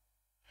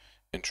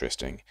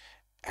 Interesting.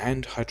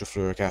 And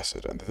hydrofluoric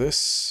acid. And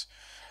this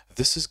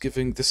is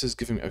giving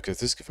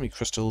me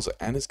crystals,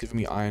 and it's giving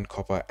me iron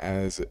copper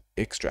as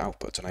extra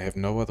output, and I have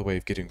no other way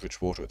of getting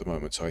rich water at the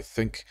moment, so I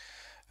think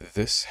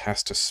this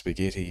has to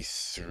spaghetti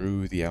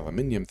through the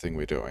aluminium thing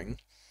we're doing,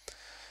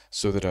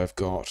 so that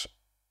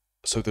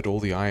all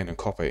the iron and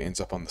copper ends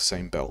up on the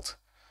same belt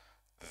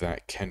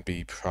that can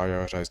be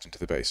prioritized into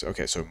the base.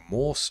 Okay, so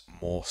more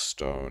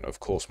stone, of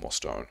course more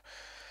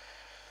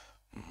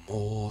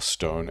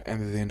stone,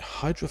 and then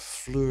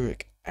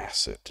hydrofluoric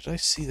acid. Did I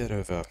see that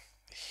over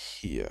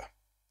here?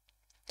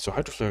 So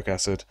hydrofluoric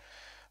acid,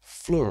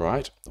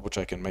 fluorite, which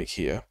I can make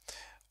here,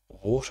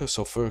 water,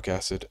 sulfuric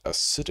acid,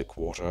 acidic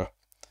water,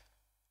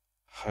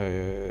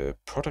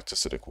 product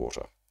acidic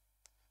water.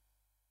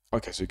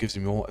 Okay, so it gives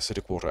me more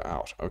acidic water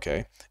out.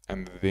 Okay,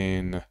 and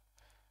then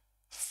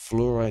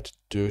fluorite,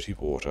 dirty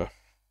water.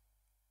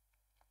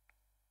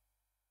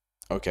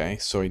 Okay,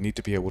 so I need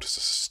to be able to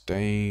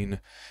sustain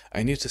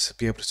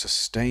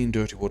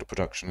dirty water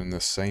production in the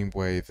same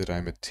way that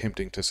I'm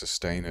attempting to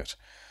sustain it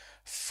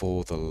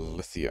for the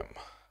lithium.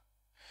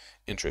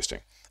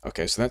 Interesting.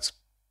 Okay, so that's...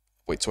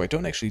 Wait, so I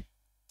don't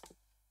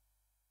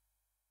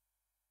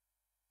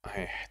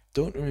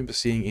remember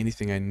seeing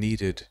anything I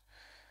needed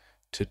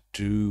to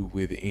do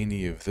with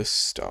any of this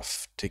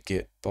stuff to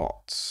get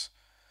bots.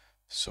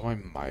 So I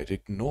might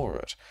ignore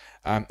it.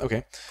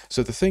 Okay,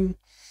 so the thing...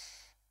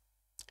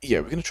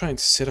 Yeah, we're going to try and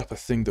set up a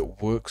thing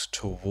that works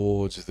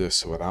towards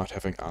this without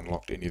having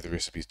unlocked any of the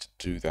recipes to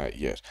do that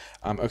yet.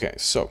 Okay,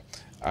 so,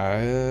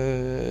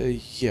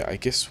 yeah, I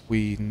guess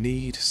we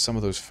need some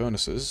of those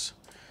furnaces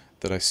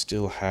that I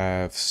still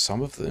have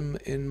some of them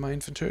in my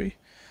inventory.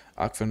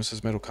 Arc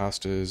furnaces, metal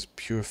casters,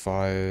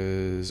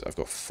 purifiers, I've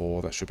got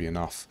 4, that should be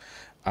enough.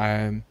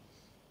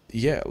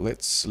 Yeah,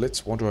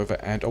 let's wander over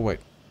and, oh wait,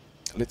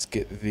 let's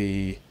get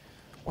the...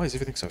 Why is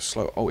everything so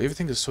slow? Oh,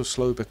 everything is so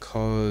slow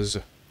because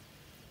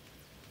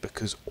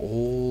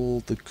all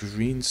the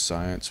green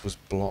science was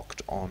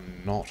blocked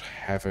on not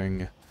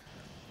having...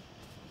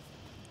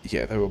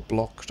 Yeah, they were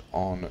blocked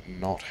on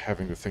not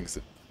having the things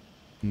that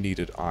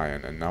needed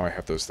iron, and now I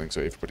have those things,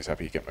 so everybody's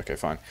happy again. Okay,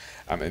 fine.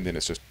 And then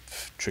it's just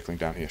trickling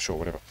down here, sure,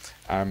 whatever.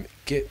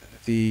 Get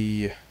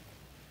the...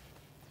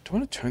 Do I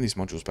want to turn these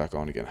modules back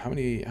on again? How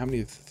many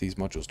of these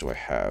modules do I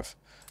have?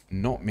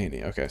 Not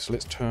many. Okay, so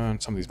let's turn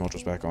some of these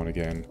modules back on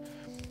again.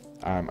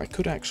 I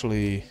could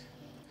actually...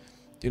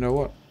 You know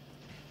what?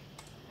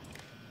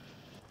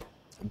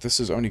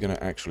 This is only going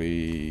to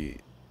actually,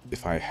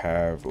 if I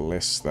have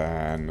less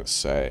than,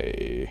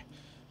 say,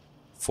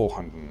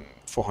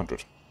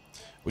 400,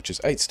 which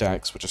is 8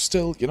 stacks, which are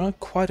still, you know,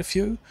 quite a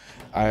few.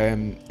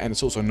 And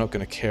it's also not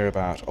going to care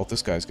about... Oh,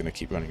 this guy's going to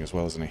keep running as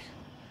well, isn't he?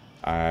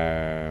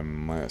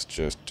 Let's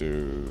just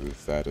do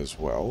that as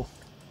well.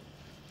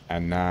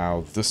 And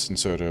now this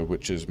inserter,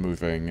 which is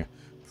moving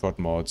prod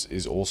mods,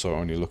 is also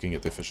only looking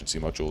at the efficiency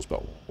modules,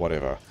 but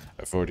whatever.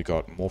 I've already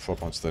got more prod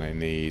mods than I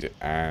need,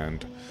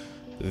 and...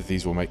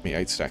 These will make me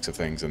 8 stacks of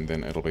things, and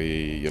then it'll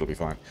be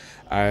fine.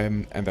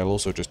 And they'll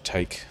also just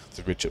take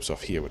the red chips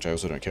off here, which I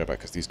also don't care about,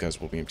 because these guys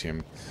will be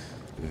emptying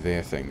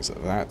their things.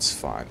 That's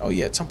fine. Oh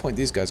yeah, at some point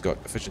these guys got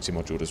efficiency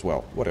moduled as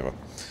well. Whatever.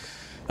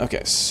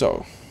 Okay,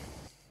 so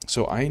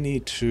I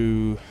need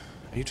to...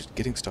 Are you just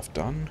getting stuff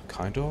done?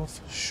 Kind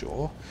of?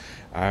 Sure.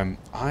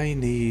 I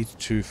need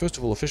to, first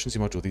of all, efficiency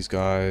module these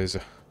guys.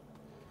 I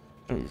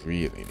don't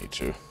really need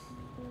to.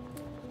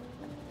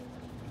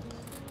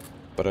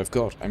 But I've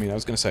got, I mean, I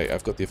was going to say,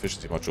 I've got the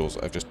efficiency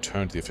modules. I've just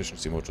turned the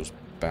efficiency modules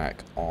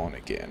back on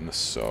again,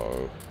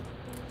 so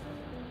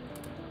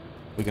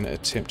we're going to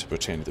attempt to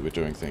pretend that we're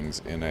doing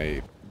things in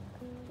a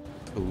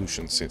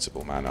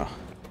pollution-sensible manner.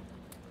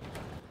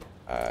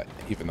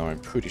 Even though I'm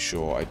pretty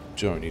sure I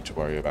don't need to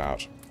worry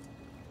about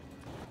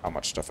how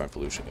much stuff I'm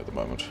polluting at the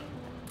moment.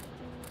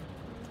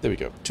 There we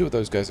go. 2 of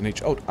those guys in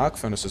each. Oh, arc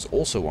furnaces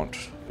also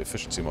want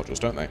efficiency modules,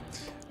 don't they?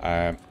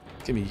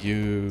 Give me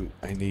you.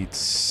 I need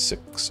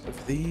 6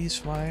 of these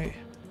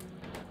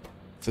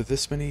for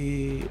this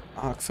many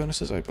arc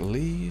furnaces, I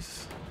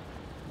believe.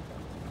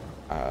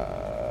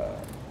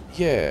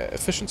 Yeah,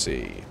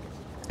 efficiency.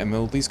 And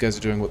well, these guys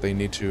are doing what they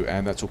need to,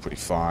 and that's all pretty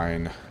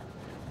fine.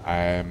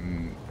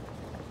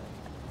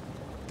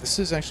 This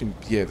is actually,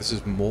 yeah, this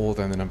is more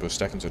than the number of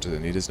stack inserters they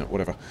need, isn't it?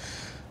 Whatever.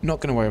 Not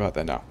going to worry about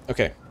that now.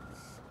 Okay.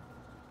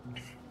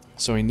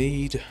 So I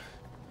need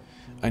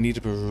a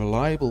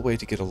reliable way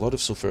to get a lot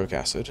of sulfuric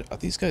acid. Are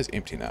these guys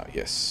empty now?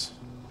 Yes.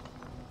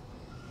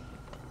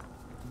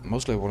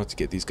 Mostly I wanted to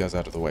get these guys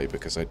out of the way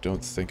because I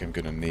don't think I'm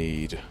going to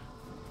need...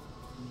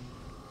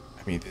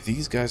 I mean,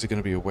 these guys are going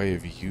to be a way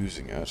of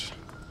using it.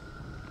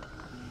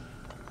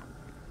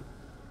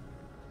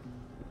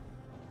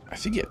 I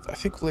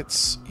think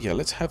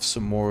let's have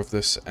some more of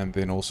this, and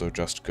then also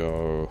just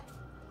go...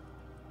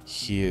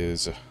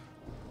 Here's...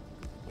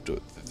 We'll do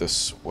it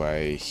this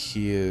way.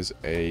 Here's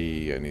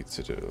a... I need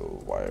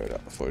to wire it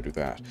up before I do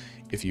that.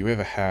 If you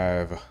ever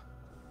have...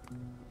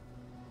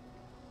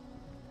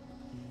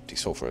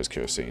 desulfurized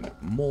kerosene.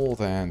 More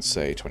than,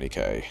 say,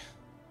 20k.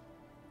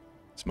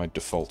 It's my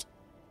default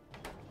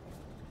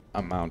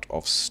amount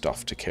of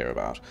stuff to care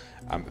about.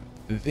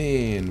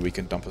 Then we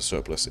can dump a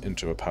surplus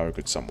into a power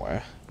grid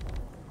somewhere.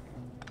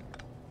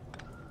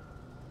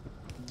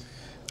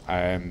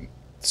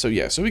 So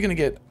yeah, so we're going to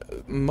get...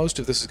 most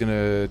of this is going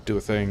to do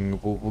a thing.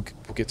 We'll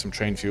get some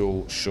train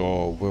fuel,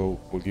 sure. We'll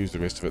use the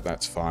rest of it,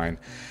 that's fine.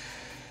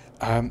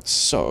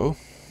 So,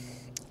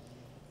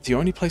 the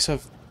only place I'm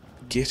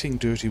getting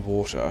dirty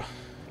water...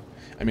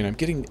 I mean,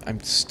 I'm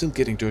still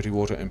getting dirty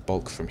water in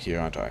bulk from here,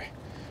 aren't I?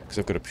 Because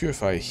I've got a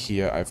purifier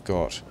here, I've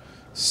got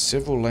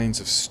several lanes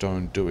of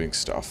stone doing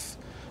stuff.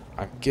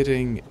 I'm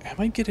getting...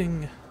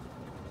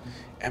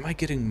 Am I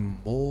getting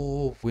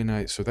more when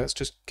I... So that's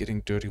just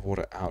getting dirty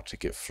water out to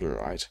get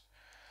fluorite.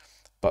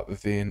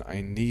 But then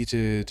I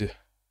needed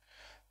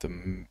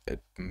the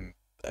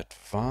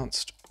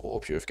advanced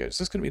ore purificator. Is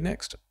this going to be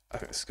next? I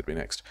think this is going to be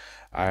next.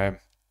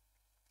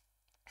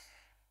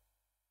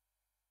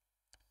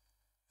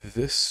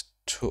 This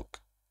took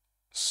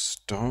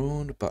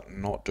stone, but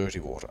not dirty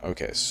water.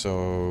 Okay,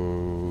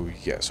 so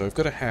yeah, so I've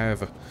got to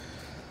have a...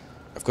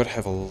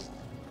 Because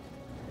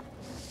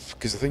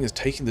the thing is,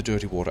 taking the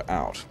dirty water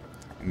out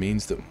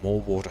means that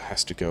more water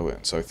has to go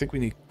in. So I think we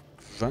need to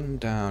run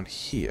down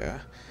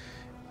here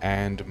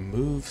and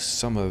move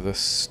some of this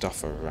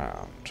stuff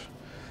around.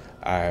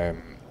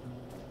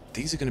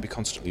 These are going to be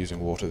constantly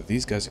using water.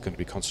 These guys are going to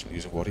be constantly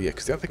using water. Yeah,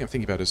 because the other thing I'm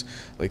thinking about is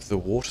like the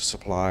water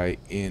supply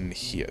in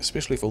here,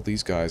 especially if all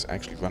these guys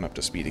actually run up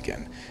to speed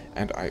again.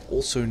 And I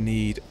also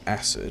need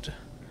acid.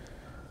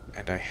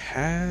 And I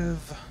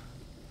have...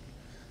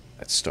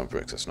 That's stone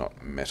bricks, that's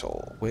not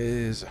metal.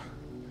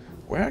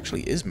 Where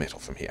actually is metal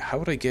from here? How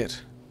would I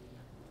get...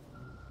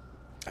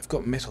 I've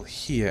got metal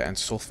here and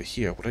sulfur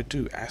here. Would I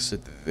do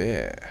acid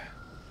there?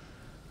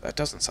 That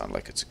doesn't sound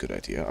like it's a good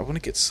idea. I want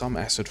to get some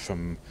acid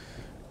from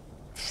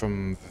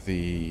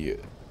the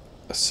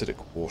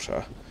acidic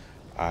water.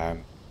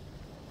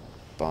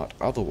 But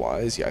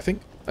otherwise, yeah, I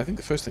think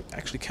the first thing...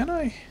 Actually, can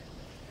I...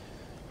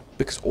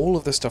 Because all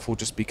of this stuff will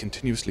just be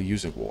continuously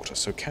using water,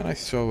 so can I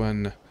throw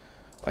in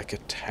like a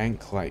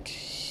tank like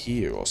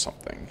here or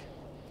something?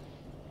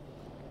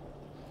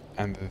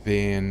 And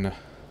then...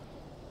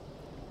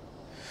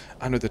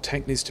 I know the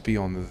tank needs to be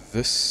on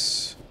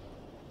this...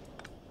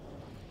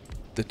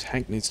 The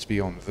tank needs to be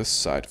on this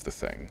side of the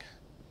thing.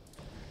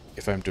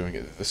 If I'm doing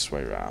it this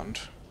way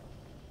around.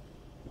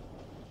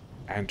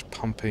 And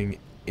pumping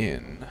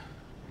in.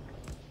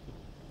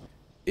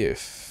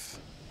 If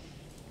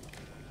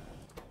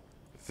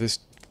this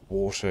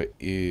water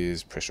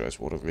is pressurized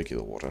water,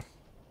 regular water.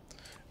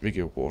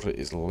 Regular water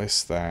is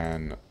less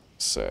than,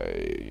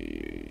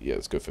 say... Yeah,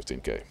 let's go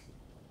 15k.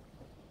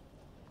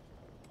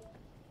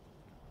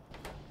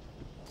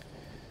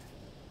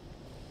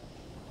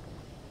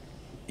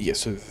 Yeah,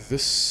 so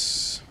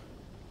this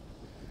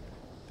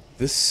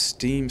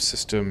steam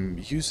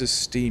system uses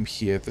steam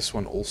here, this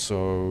one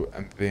also,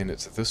 and then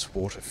it's this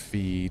water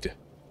feed.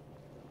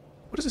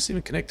 What does this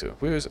even connect to?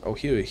 Where is... Oh,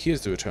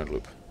 here's the return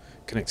loop.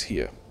 Connects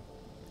here.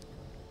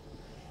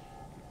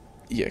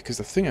 Yeah, because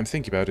the thing I'm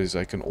thinking about is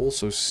I can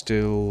also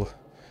still...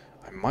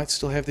 I might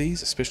still have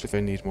these, especially if I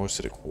need more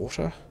acidic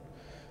water.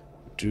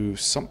 Do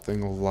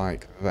something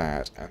like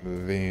that,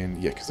 and then...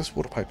 Yeah, because this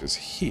water pipe is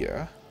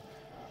here.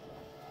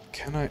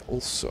 Can I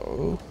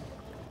also...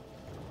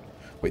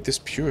 Wait, this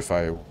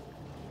purifier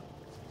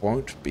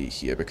won't be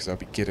here because I'll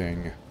be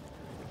getting...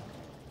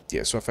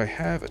 Yeah, so if I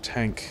have a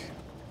tank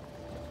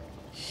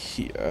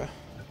here,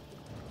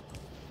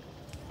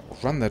 I'll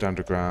run that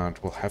underground,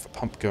 we'll have a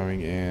pump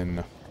going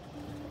in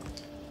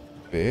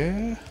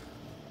there.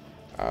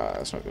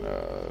 It's not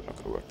gonna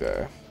work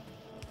there.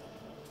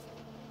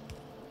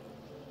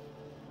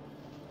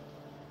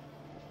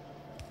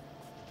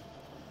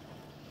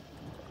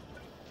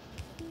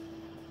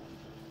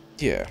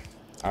 Yeah,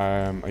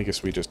 I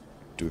guess we just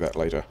do that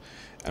later.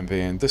 And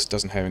then this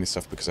doesn't have any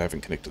stuff because I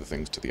haven't connected the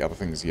things to the other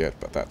things yet,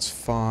 but that's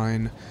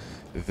fine.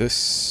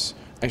 This...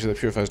 Actually, the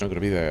purifier's not going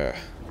to be there.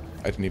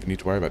 I didn't even need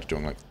to worry about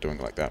doing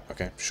it like that.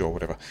 Okay, sure,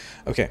 whatever.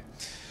 Okay.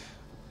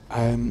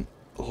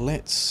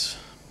 Let's...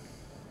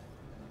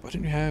 Why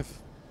don't you have...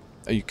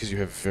 Oh, because you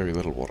have very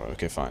little water.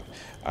 Okay, fine.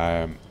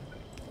 Yeah,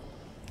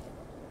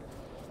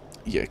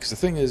 because the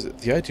thing is,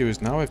 the idea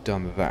is now I've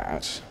done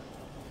that...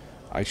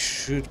 I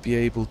should be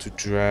able to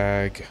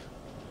drag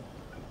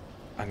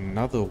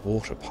another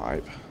water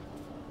pipe,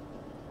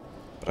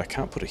 but I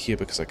can't put it here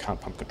because I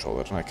can't pump control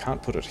it, and I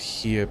can't put it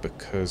here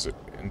because it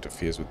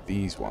interferes with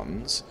these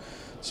ones,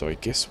 so I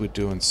guess we're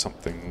doing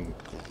something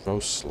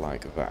gross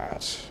like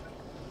that.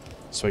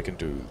 So I can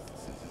do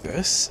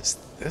this? Is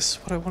this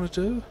what I want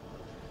to do?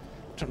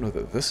 I don't know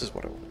that this is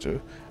what I want to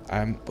do.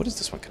 What does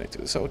this one connect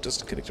to? So it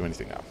doesn't connect to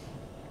anything now.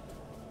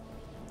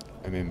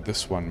 And then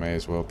this one may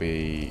as well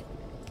be...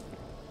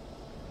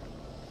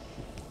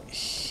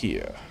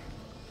 here.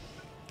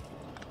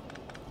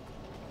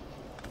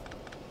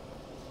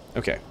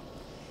 Okay.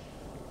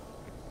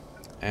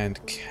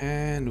 And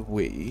can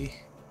we...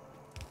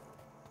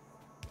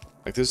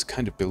 Like, this is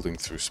kind of building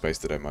through space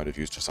that I might have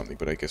used for something,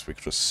 but I guess we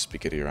could just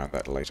spaghetti around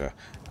that later.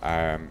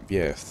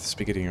 Yeah,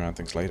 spaghettiing around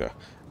things later.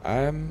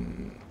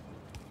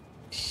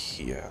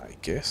 Here, I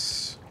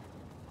guess.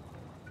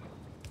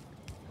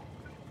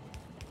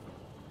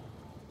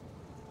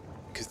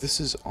 Because this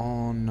is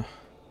on...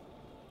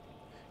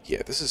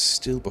 Yeah, this is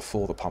still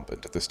before the pump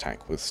into this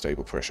tank with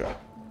stable pressure.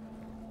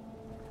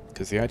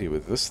 Because the idea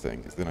with this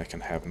thing is then I can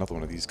have another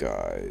one of these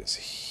guys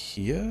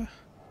here.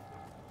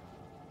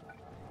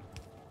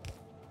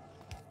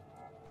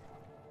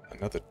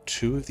 Another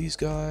two of these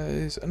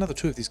guys. Another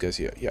two of these guys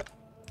here. Yeah.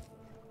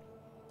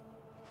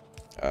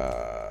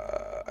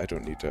 I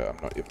don't need to... I'm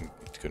not even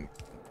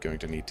going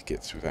to need to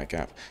get through that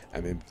gap.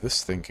 And then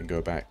this thing can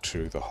go back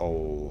to the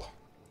whole...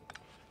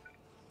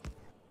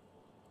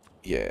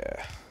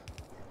 Yeah.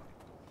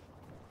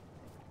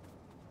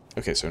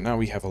 Okay, so now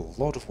we have a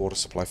lot of water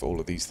supply for all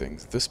of these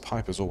things. This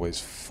pipe is always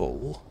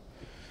full.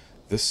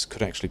 This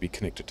could actually be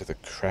connected to the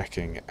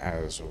cracking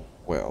as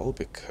well,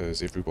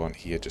 because everyone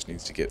here just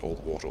needs to get all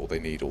the water, all they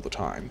need, all the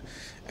time.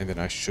 And then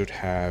I should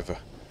have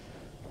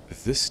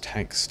this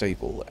tank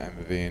stable,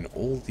 and then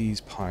all these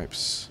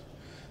pipes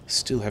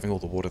still having all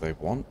the water they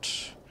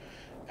want.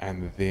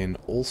 And then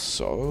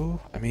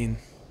also, I mean...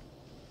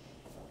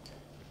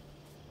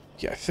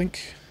 Yeah, I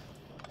think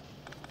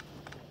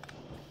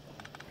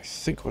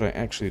what I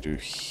actually do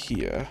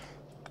here...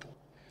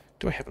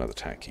 Do I have another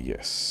tank?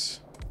 Yes.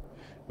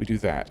 We do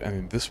that, and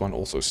then this one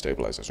also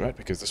stabilizes, right?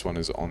 Because this one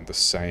is on the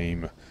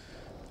same...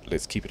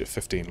 Let's keep it at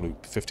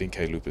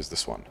 15k loop as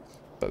this one.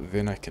 But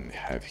then I can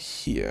have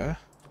here...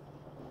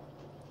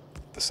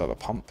 this other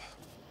pump.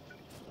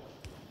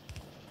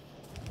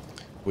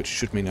 Which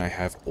should mean I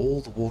have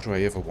all the water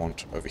I ever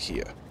want over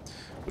here.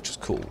 Which is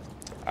cool.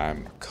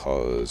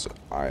 Because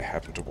I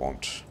happen to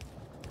want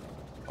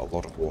a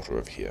lot of water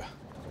over here.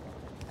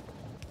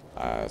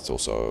 It's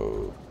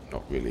also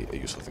not really a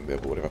useful thing there,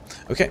 but whatever.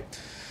 Okay,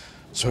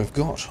 so I've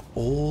got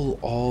all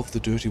of the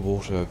dirty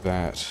water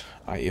that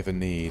I ever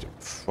need,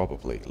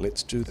 probably.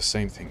 Let's do the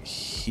same thing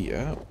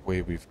here,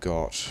 where we've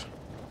got...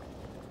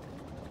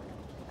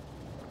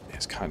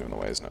 It's kind of in the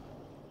way, isn't it?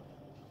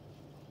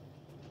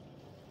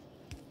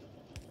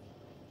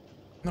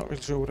 Not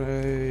really sure what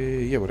I...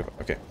 Yeah, whatever.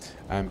 Okay.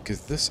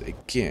 Because this,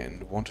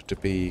 again, wanted to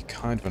be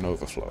kind of an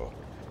overflow.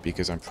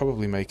 Because I'm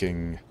probably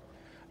making...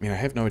 I mean, I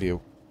have no idea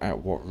at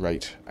what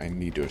rate I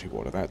need dirty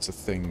water. That's a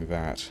thing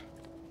that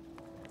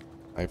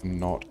I've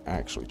not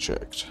actually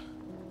checked.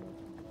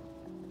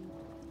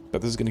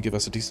 But this is going to give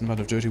us a decent amount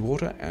of dirty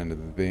water,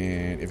 and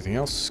then everything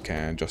else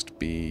can just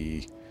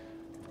be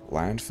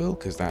landfill,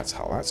 because that's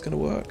how that's going to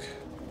work.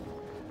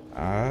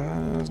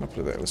 Let's not put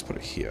it there. Let's put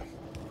it here.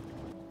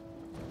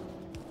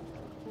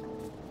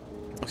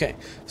 Okay,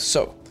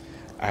 so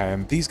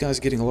these guys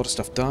are getting a lot of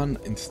stuff done.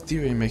 In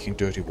theory, I'm making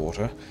dirty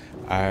water.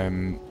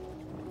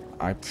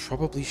 I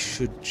probably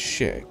should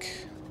check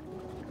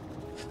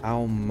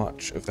how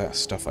much of that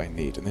stuff I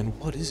need, and then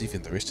what is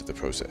even the rest of the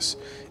process.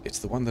 It's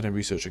the one that I'm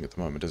researching at the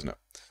moment, isn't it?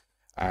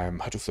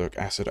 Hydrofluoric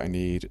acid, I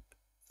need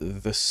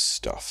this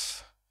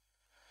stuff.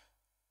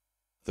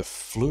 The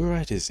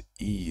fluoride is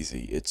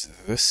easy. It's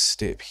this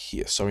step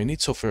here. So I need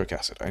sulfuric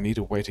acid. I need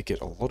a way to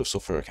get a lot of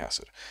sulfuric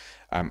acid.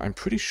 I'm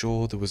pretty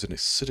sure there was an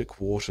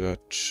acidic water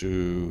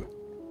to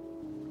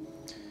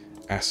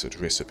acid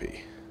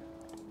recipe.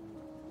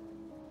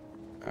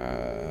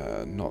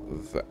 Not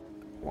that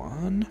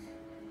one.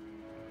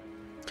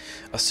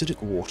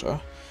 Acidic water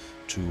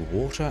to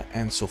water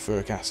and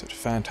sulfuric acid.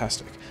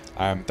 Fantastic.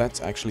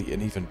 That's actually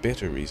an even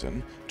better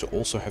reason to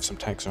also have some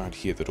tanks around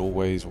here that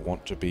always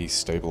want to be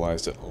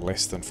stabilized at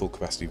less than full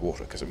capacity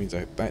water, because it means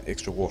that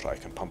extra water I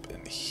can pump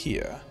in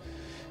here.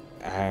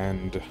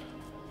 And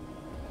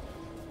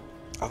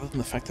other than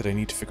the fact that I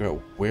need to figure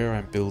out where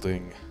I'm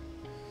building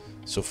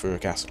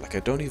sulfuric acid, like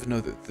I don't even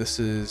know that this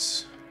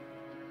is...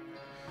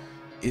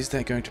 Is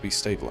that going to be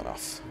stable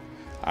enough?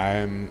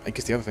 I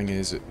guess the other thing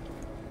is,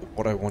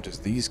 what I want is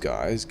these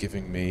guys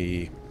giving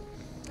me...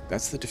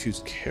 That's the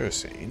diffused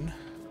kerosene.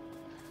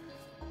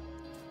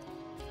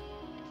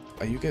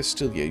 Are you guys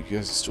still... Yeah, you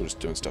guys are still just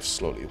doing stuff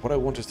slowly. What I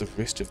want is the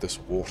rest of this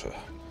water.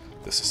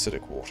 This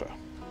acidic water.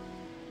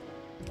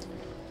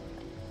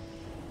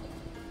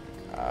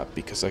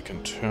 Because I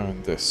can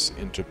turn this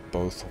into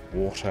both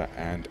water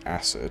and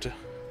acid.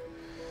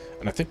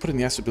 And I think putting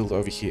the acid builder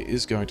over here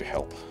is going to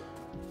help.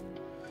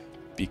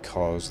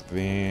 Because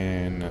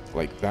then,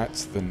 like,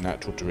 that's the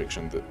natural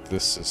direction that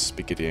this is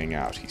spaghettiing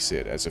out, he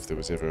said, as if there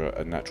was ever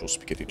a natural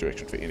spaghetti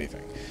direction for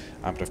anything.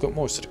 But I've got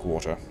more acidic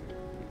water.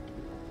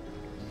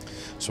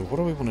 So what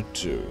do I want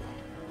to do?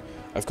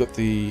 I've got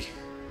the...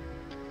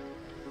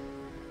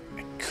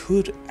 I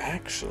could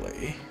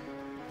actually...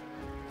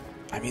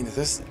 I mean,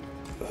 this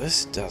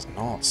does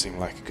not seem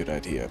like a good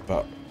idea,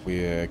 but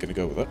we're going to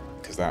go with it,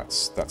 because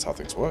that's how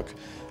things work.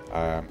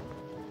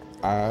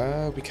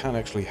 We can't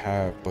actually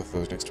have both of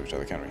those next to each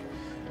other, can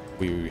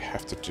we? We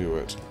have to do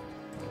it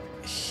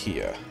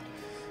here,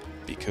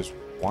 because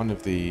one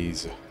of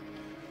these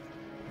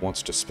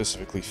wants to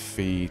specifically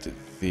feed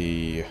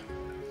the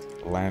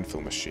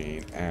landfill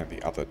machine, and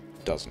the other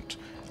doesn't.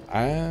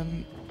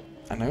 And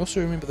I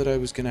also remember that I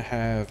was going to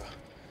have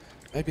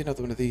maybe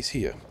another one of these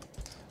here.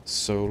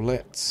 So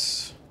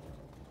let's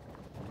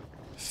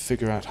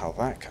figure out how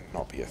that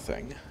cannot be a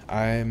thing.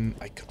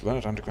 I could run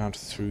it underground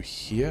through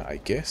here, I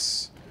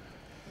guess.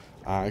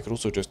 I could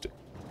also just...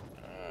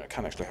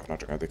 can't actually have an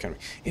underground there, can we?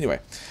 Anyway,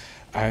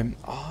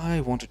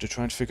 I wanted to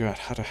try and figure out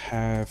how to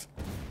have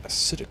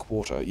acidic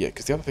water. Yeah,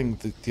 because the other thing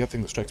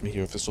that strikes me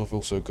here is I've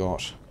also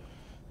got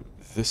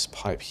this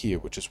pipe here,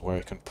 which is where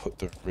I can put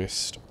the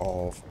rest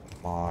of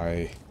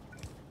my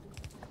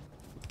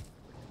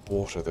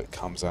water that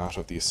comes out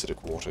of the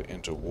acidic water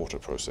into water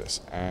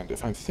process. And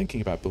if I'm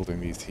thinking about building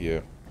these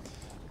here,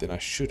 then I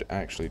should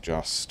actually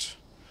just,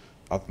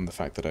 other than the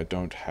fact that I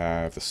don't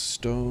have the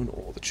stone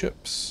or the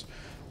chips,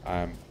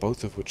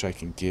 both of which I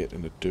can get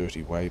in a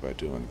dirty way by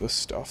doing this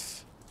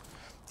stuff.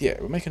 Yeah,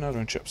 we're making our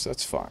own chips,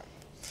 that's fine.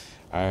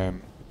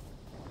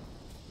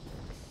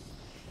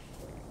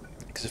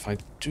 Because if I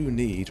do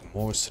need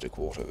more acidic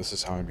water, this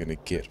is how I'm going to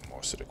get more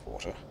acidic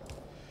water.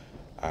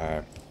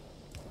 And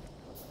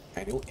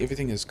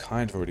everything is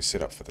kind of already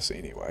set up for this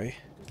anyway.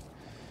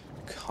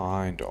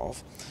 Kind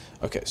of.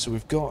 Okay, so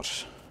we've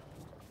got...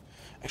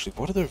 Actually,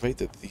 what are the rate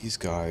that these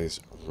guys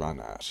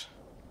run at?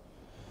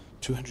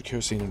 200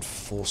 kerosene in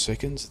 4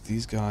 seconds.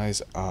 These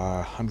guys are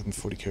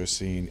 140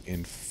 kerosene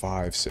in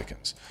 5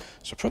 seconds.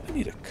 So I probably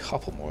need a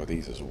couple more of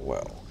these as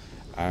well.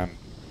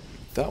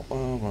 That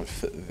one won't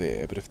fit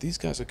there, but if these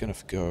guys are going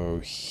to go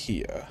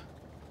here...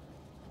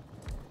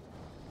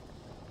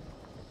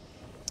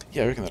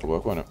 Yeah, I reckon that'll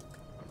work, won't it?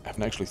 I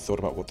haven't actually thought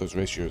about what those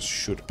ratios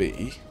should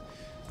be.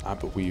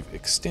 But we've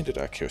extended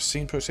our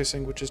kerosene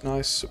processing, which is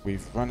nice.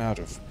 We've run out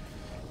of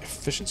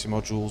efficiency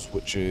modules,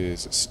 which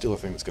is still a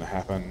thing that's going to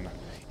happen,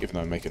 even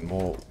though I'm making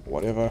more,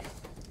 whatever.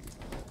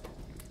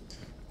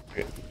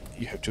 Okay,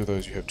 you have 2 of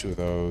those, you have 2 of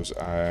those.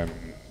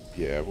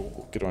 Yeah,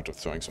 we'll get around to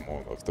throwing some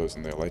more of those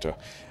in there later.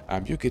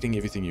 You're getting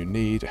everything you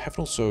need. I haven't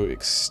also...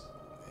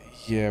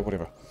 yeah,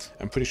 whatever.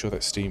 I'm pretty sure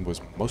that steam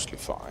was mostly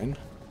fine.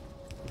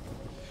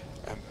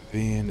 And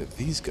then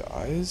these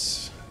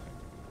guys...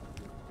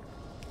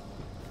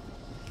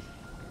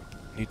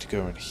 need to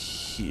go in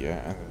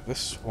here, and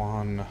this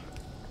one...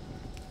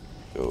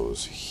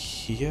 goes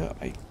here,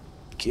 I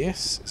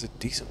guess, is a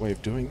decent way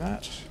of doing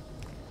that.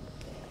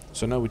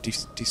 So now we're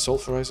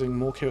desulfurizing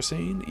more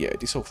kerosene? Yeah,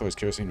 desulfurized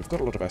kerosene. We've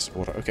got a lot of acid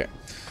water. Okay.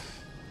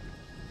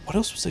 What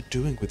else was I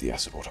doing with the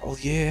acid water? Oh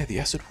yeah, the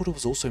acid water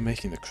was also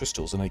making the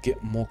crystals, and I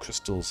get more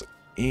crystals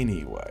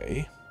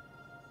anyway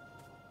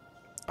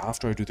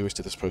after I do the rest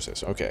of this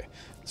process. Okay,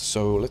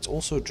 so let's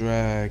also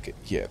drag...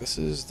 Yeah, this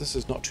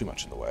is not too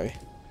much in the way.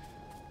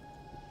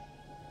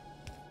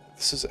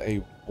 This is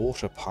a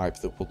water pipe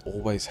that will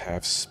always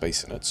have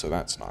space in it, so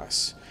that's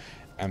nice.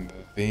 And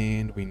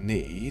then we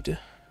need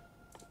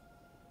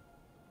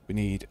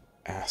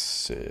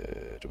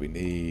acid. We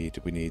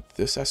need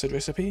this acid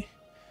recipe?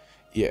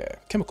 Yeah,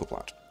 chemical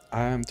plant.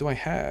 Do I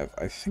have?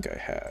 I think I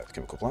have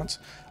chemical plants.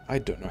 I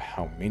don't know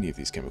how many of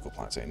these chemical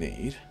plants I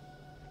need.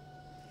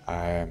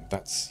 Yeah,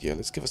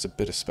 let's give us a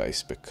bit of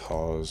space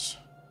because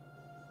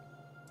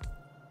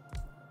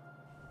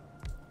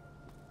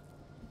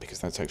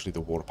that's actually the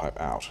water pipe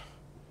out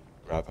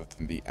rather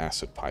than the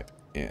acid pipe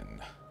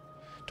in.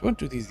 Do I want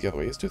to do these the other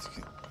way? Let's do it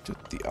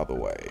the other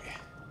way.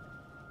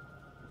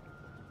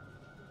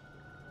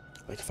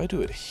 Like, if I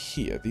do it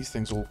here, these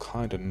things all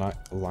kind of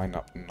line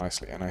up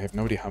nicely, and I have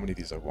no idea how many of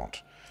these I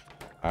want.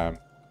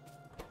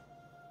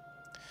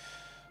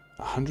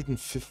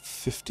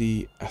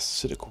 150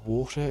 acidic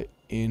water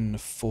in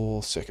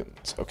 4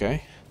 seconds.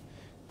 Okay.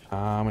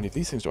 How many of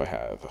these things do I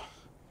have?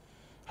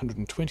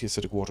 120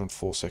 acidic water in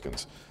 4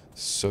 seconds.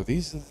 So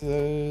these are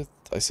the...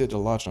 I said a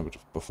large number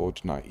before,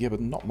 didn't I? Yeah,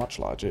 but not much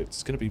larger.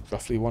 It's going to be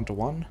roughly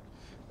 1-to-1,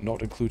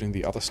 not including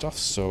the other stuff,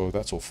 so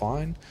that's all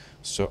fine.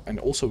 So, and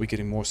also we're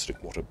getting more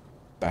acidic water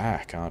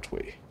back, aren't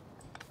we?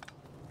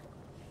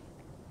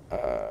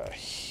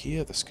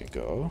 Here this can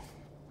go.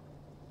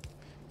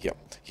 Yep,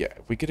 yeah,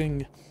 we're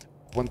getting...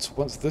 Once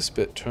this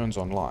bit turns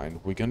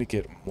online, we're going to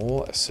get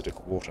more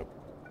acidic water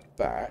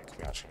back.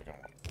 We're actually going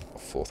to want a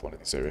 4th one of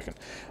these, I reckon.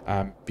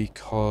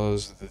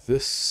 Because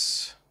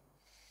this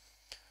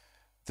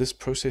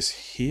process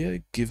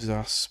here gives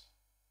us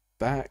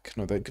back...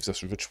 No, that gives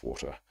us rich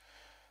water.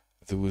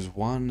 There was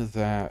one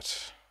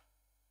that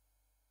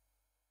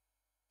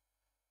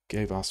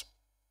gave us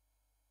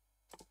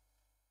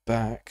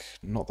back...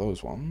 Not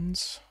those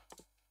ones.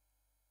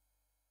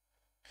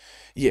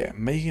 Yeah,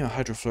 making a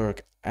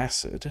hydrofluoric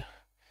acid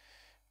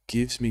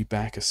gives me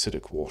back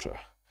acidic water.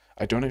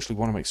 I don't actually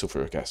want to make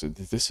sulfuric acid.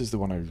 This is the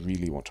one I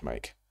really want to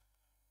make.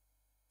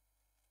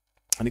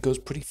 And it goes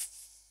pretty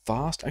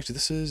fast. Actually,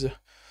 this is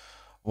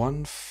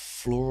 1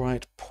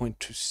 fluorite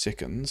 0.2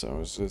 seconds.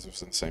 This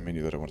was in the same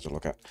menu that I wanted to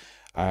look at.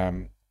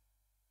 1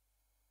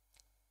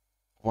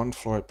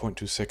 fluorite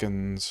 0.2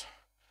 seconds.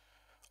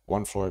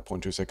 1 fluorite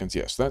 0.2 seconds.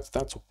 Yes,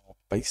 that's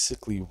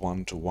basically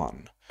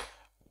 1-to-1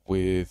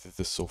 with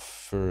the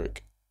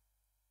sulfuric.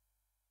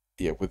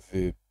 Yeah, with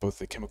both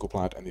the chemical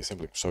plant and the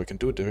assembly. So we can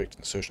do a direct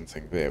insertion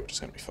thing there, which is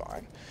going to be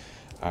fine.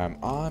 I'm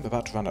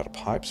about to run out of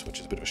pipes, which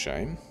is a bit of a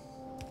shame.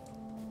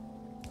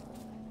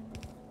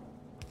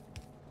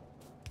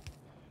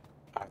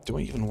 Do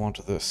I even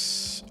want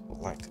this,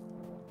 like,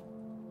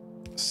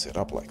 set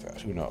up like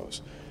that? Who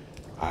knows?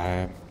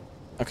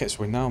 Okay,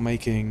 so we're now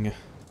making...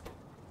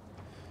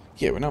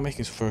 Yeah, we're now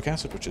making sulfuric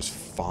acid, which is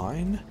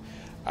fine.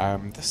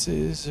 This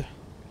is...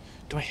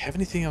 Do I have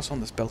anything else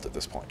on this belt at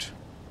this point?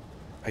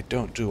 I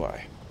don't, do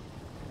I?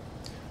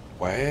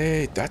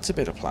 Wait, that's a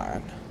better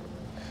plan.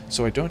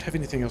 So I don't have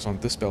anything else on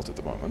this belt at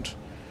the moment.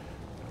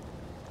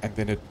 And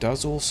then it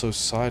does also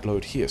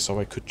sideload here, so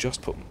I could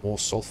just put more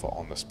sulfur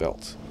on this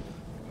belt.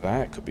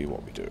 That could be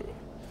what we do.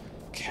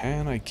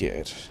 Can I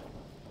get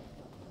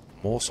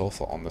more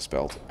sulfur on this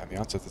belt? And the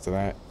answer to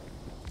that,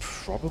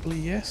 probably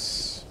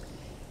yes.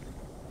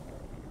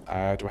 Do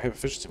I have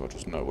efficiency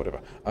modules? No, whatever.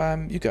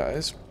 You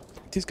guys,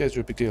 these guys are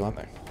a big deal, aren't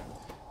they?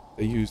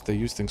 They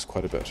use things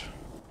quite a bit.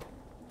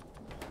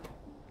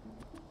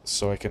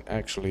 So I can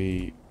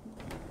actually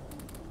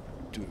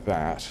do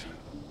that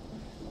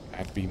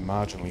and be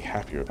marginally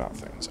happier about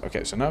things.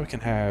 Okay, so now we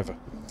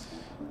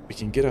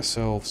can get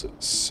ourselves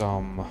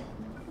some...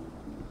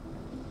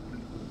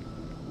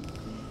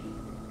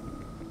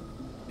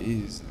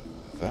 Is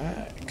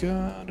that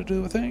gonna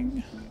do a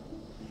thing?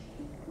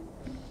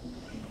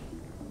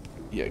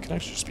 Yeah, it can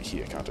actually just be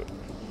here, can't it?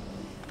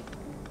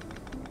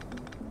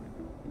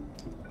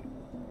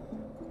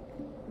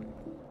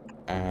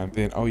 And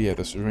then, oh yeah,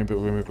 this remember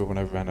when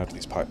I ran out of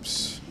these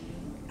pipes.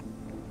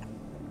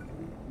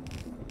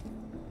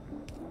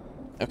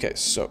 Okay,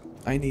 so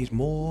I need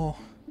more.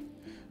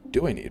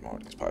 Do I need more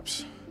of these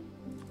pipes?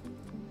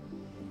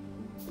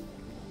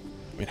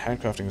 I mean,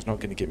 handcrafting is not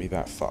going to get me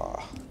that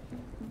far.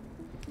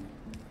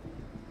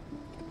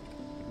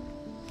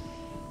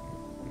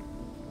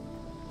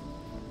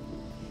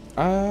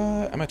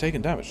 Am I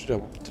taking damage?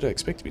 Did I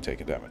expect to be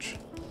taking damage?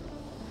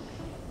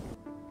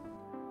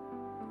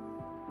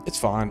 It's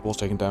fine, wall's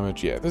taking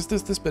damage. Yeah, this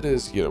bit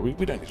is, you know, we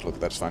don't need to look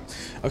at that, it's fine.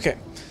 Okay,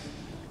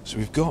 so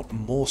we've got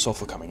more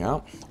sulfur coming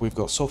out. We've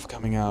got sulfur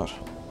coming out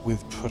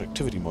with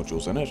productivity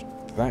modules in it.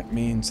 That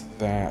means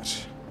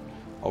that,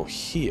 oh,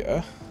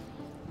 here,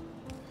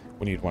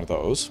 we need one of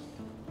those.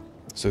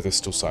 So there's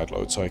still side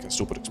load, so I can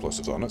still put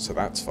explosives on it, so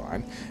that's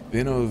fine.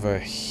 Then over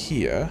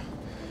here,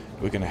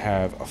 we're going to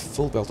have a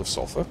full belt of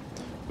sulfur,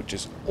 which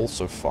is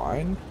also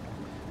fine.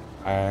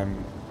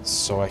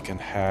 So I can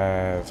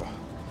have...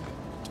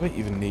 Do I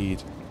even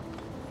need...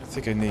 I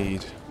think I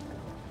need...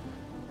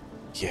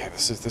 Yeah,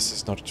 this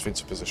is not a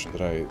defensive position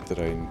that I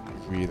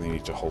really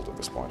need to hold at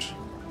this point.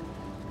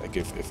 Like,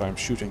 if I'm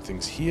shooting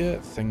things here,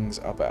 things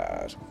are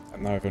bad.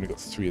 And now I've only got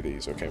 3 of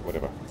these. Okay,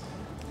 whatever.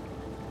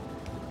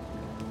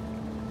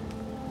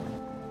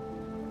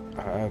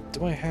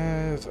 Do I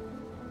have...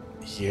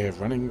 Yeah,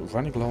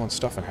 running low on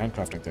stuff and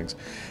handcrafting things.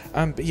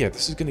 But yeah,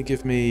 this is going to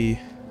give me...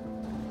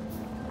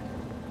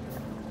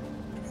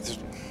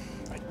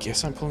 I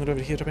guess I'm pulling it over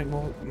here to make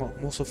more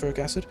sulfuric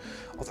acid.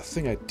 Oh, the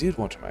thing I did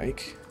want to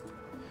make...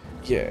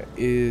 Yeah,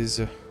 is...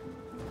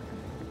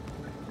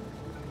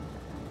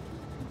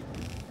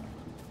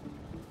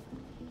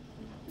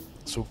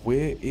 So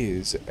where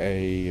is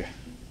a...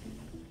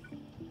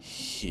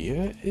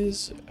 Here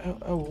is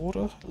a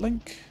water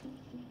link?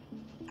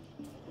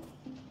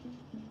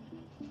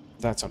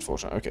 That's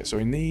unfortunate. Okay, so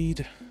I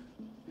need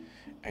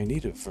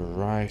a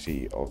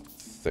variety of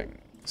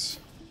things.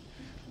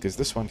 Because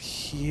this one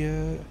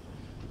here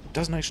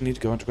doesn't actually need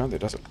to go underground there,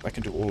 does it? I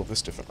can do all of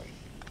this differently.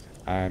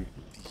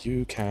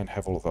 You can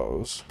have all of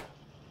those.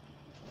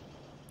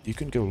 You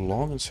can go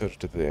long inserted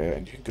to there,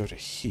 and you can go to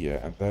here,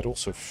 and that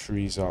also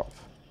frees up...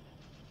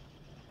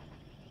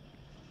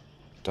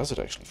 Does it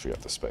actually free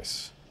up the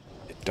space?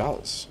 It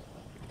does.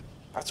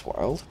 That's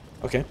wild.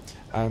 Okay,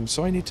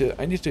 so I need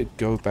to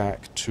go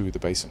back to the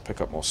base and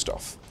pick up more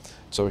stuff,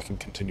 so I can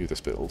continue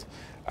this build.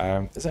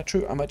 Is that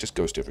true? I might just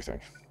ghost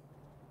everything.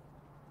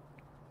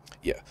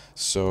 Yeah,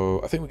 so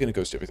I think we're going to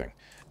ghost everything,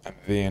 and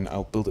then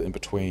I'll build it in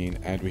between,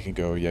 and we can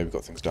go, yeah, we've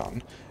got things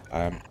done.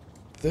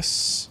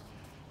 This...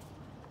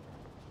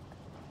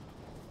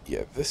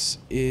 Yeah, this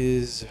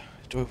is...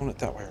 Do I want it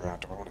that way around?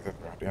 Do I want it that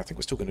way around? Yeah, I think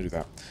we're still going to do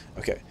that.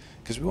 Okay,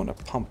 because we want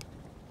to pump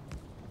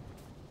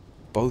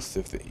both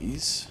of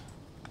these.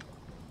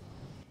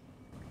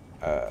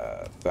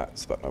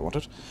 That's the button I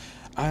wanted.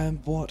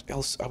 And what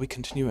else are we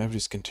continuing? Are we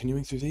just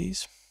continuing through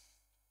these?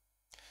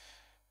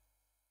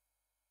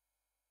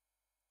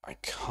 I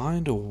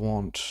kind of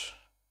want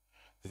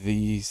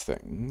these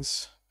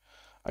things.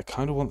 I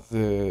kind of want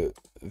the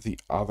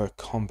other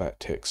combat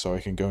tech so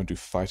I can go and do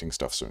fighting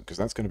stuff soon, because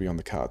that's going to be on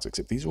the cards,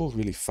 except these are all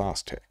really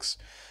fast techs.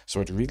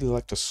 So I'd really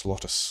like to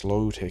slot a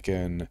slow tech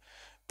in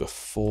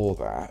before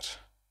that,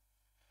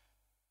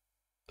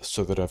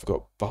 so that I've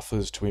got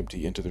buffers to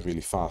empty into the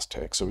really fast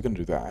tech. So we're going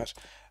to do that.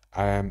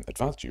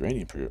 Advanced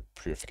uranium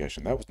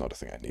purification, that was not a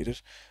thing I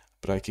needed,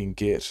 but I can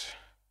get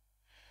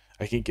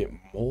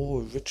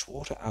more rich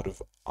water out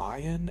of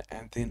iron,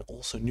 and then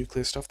also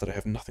nuclear stuff that I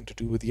have nothing to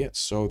do with yet,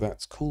 so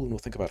that's cool, and we'll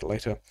think about it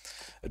later.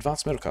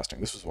 Advanced metal casting,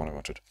 this was the one I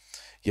wanted.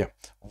 Yeah,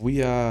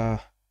 we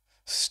are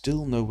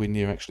Still nowhere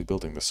near actually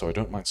building this, so I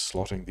don't mind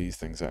slotting these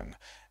things in.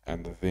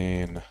 And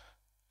then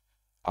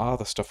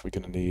the stuff we're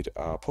going to need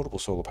are portable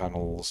solar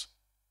panels,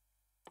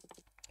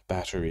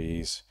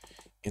 batteries,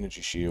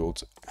 energy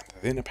shields, and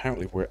then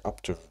apparently we're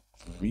up to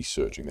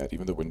researching that,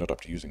 even though we're not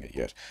up to using it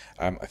yet.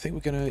 I think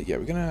we're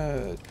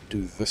gonna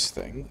do this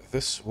thing.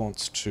 This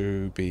wants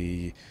to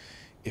be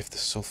if the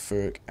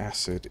sulfuric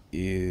acid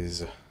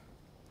is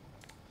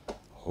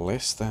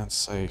less than,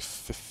 say,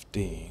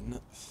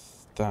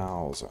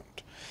 15,000.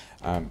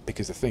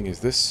 Because the thing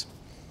is, this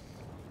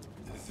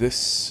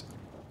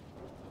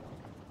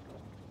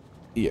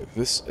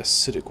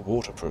acidic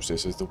water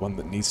process is the one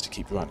that needs to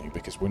keep running,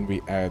 because when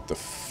we add the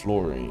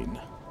fluorine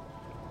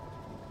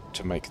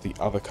to make the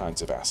other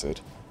kinds of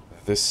acid,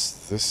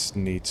 this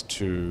needs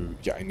to,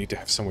 I need to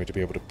have somewhere to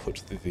be able to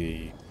put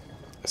the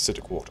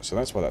acidic water, so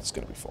that's what that's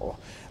going to be for.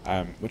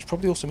 Which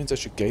probably also means I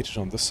should gate it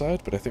on this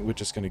side, but I think we're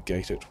just going to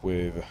gate it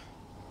with...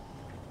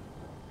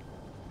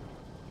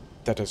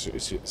 That is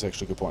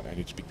actually a good point. I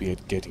need to be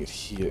gating it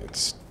here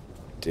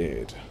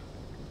instead.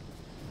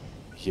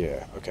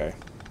 Yeah, okay.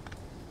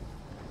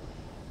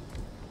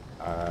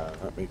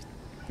 That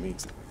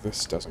means that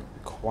this doesn't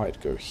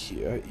quite go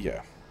here.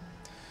 Yeah.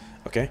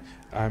 Okay.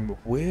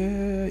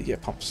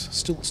 Pumps.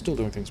 Still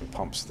doing things with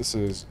pumps. This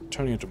is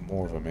turning into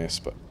more of a mess,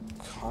 but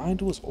kind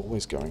of was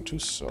always going to,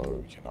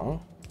 so, you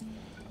know,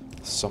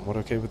 somewhat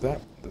okay with that.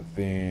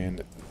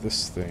 Then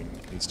this thing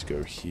needs to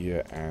go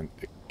here, and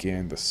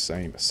again, the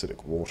same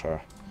acidic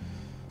water,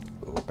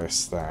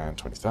 less than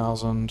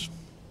 20,000.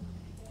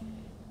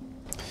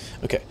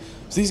 Okay,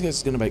 so these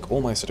guys are going to make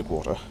all my acidic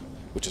water,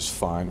 which is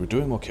fine. We're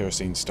doing more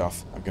kerosene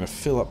stuff. I'm going to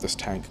fill up this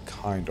tank,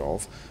 kind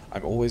of.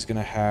 I'm always going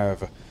to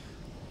have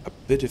a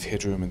bit of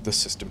headroom in this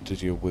system to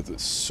deal with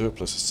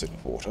surplus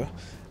acidic water.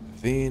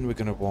 Then we're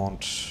going to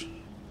want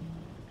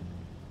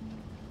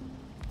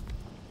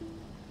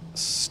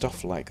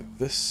stuff like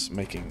this,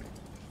 making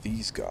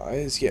these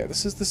guys. Yeah,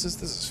 this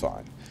is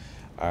fine.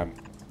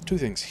 Two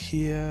things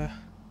here.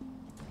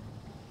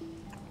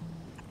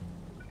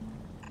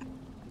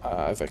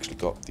 I've actually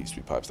got these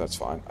 3 pipes, that's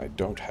fine. I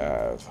don't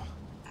have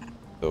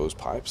those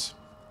pipes.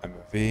 And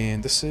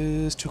then this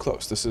is too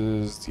close. This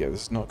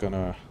is not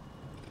gonna,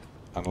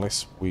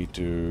 unless we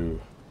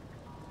do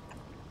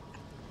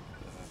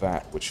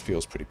that, which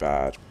feels pretty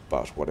bad,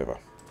 but whatever.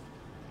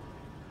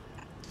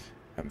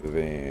 And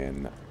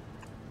then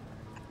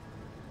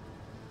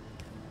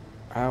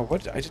I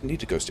didn't need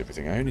to ghost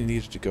everything. I only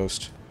needed to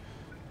ghost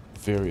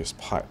various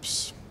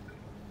pipes.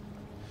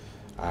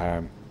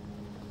 And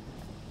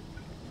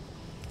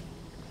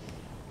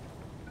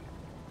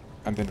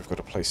then we've got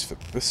a place for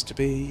this to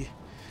be,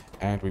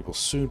 and we will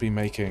soon be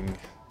making...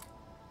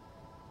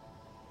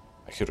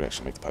 I could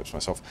actually make the pipes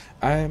myself.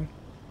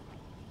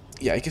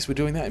 Yeah, I guess we're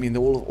doing that. I mean,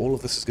 all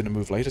of this is going to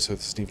move later, so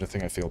this isn't even a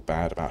thing I feel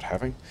bad about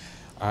having.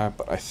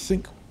 But I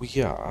think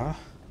we are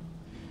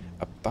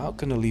about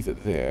going to leave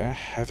it there,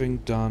 having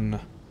done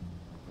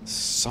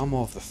some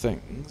of the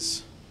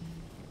things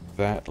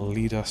that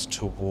lead us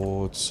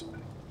towards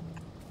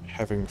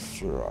having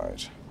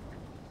fluoride.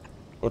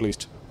 Or at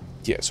least,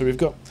 yeah, so we've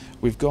got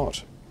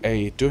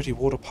a dirty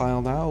water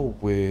pile now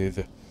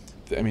with,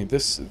 I mean,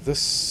 this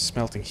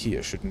smelting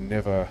here should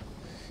never,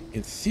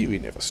 in theory,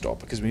 never stop,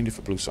 because we need it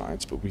for blue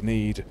science, but we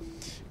need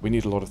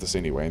a lot of this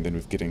anyway, and then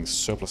we're getting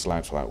surplus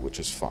landfill out, which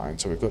is fine.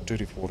 So we've got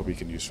dirty water we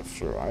can use for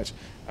fluoride,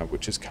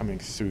 which is coming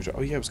through to...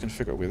 Oh yeah, I was going to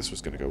figure out where this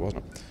was going to go,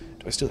 wasn't it?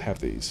 Do I still have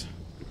these?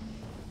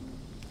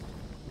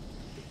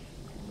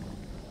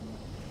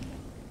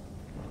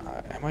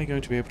 Am I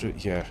going to be able to...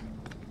 Yeah,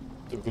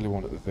 don't really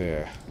want it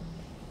there.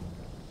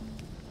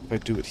 If I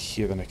do it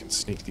here, then I can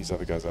sneak these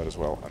other guys out as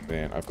well, and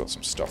then I've got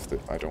some stuff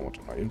that I don't want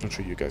in my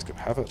inventory. You guys can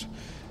have it.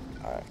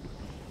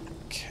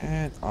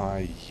 Can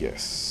I?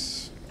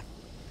 Yes.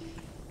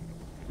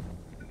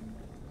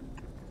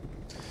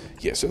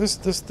 Yeah, so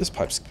this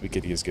pipe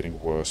spaghetti is getting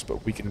worse,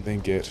 but we can then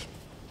get...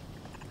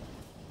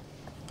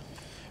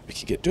 We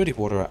can get dirty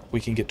water out. We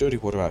can get dirty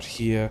water out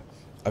here.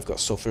 I've got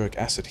sulfuric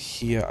acid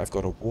here. I've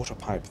got a water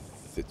pipe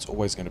that's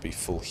always going to be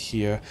full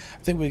here.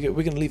 I think we're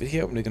going to leave it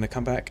here, and we're going to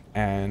come back,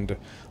 and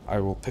I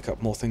will pick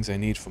up more things I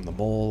need from the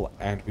mall,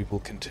 and we will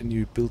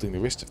continue building the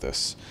rest of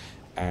this,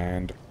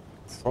 and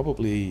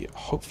probably,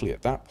 hopefully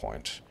at that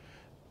point,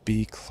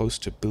 be close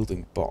to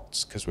building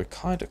bots, because we're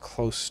kind of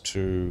close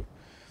to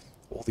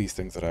all these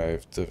things that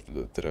I've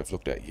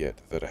looked at yet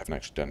that I haven't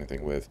actually done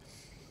anything with.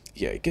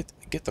 Yeah, get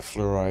the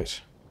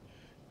fluorite,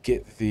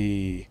 get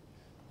the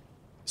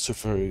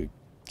sulfuric.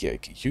 Yeah,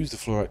 use the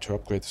fluorite to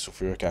upgrade the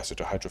sulfuric acid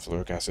to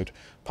hydrofluoric acid,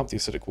 pump the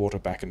acidic water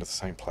back into the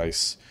same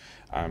place,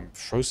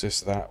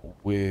 process that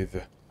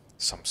with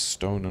some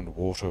stone and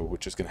water,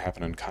 which is going to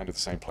happen in kind of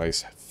the same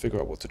place, figure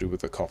out what to do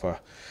with the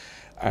copper.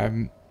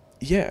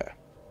 Yeah,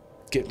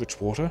 get rich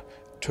water,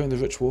 turn the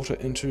rich water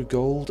into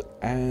gold,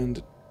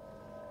 and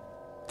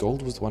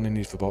gold was the one I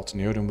needed for bots,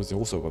 neodymium was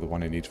also the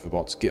one I needed for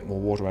bots. Get more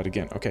water out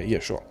again. Okay, yeah,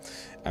 sure.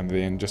 And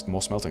then just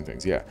more smelting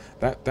things. Yeah,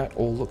 that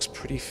all looks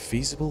pretty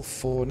feasible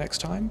for next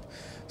time.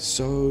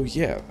 So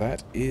yeah,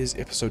 that is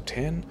episode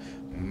 10.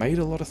 Made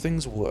a lot of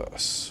things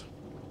worse.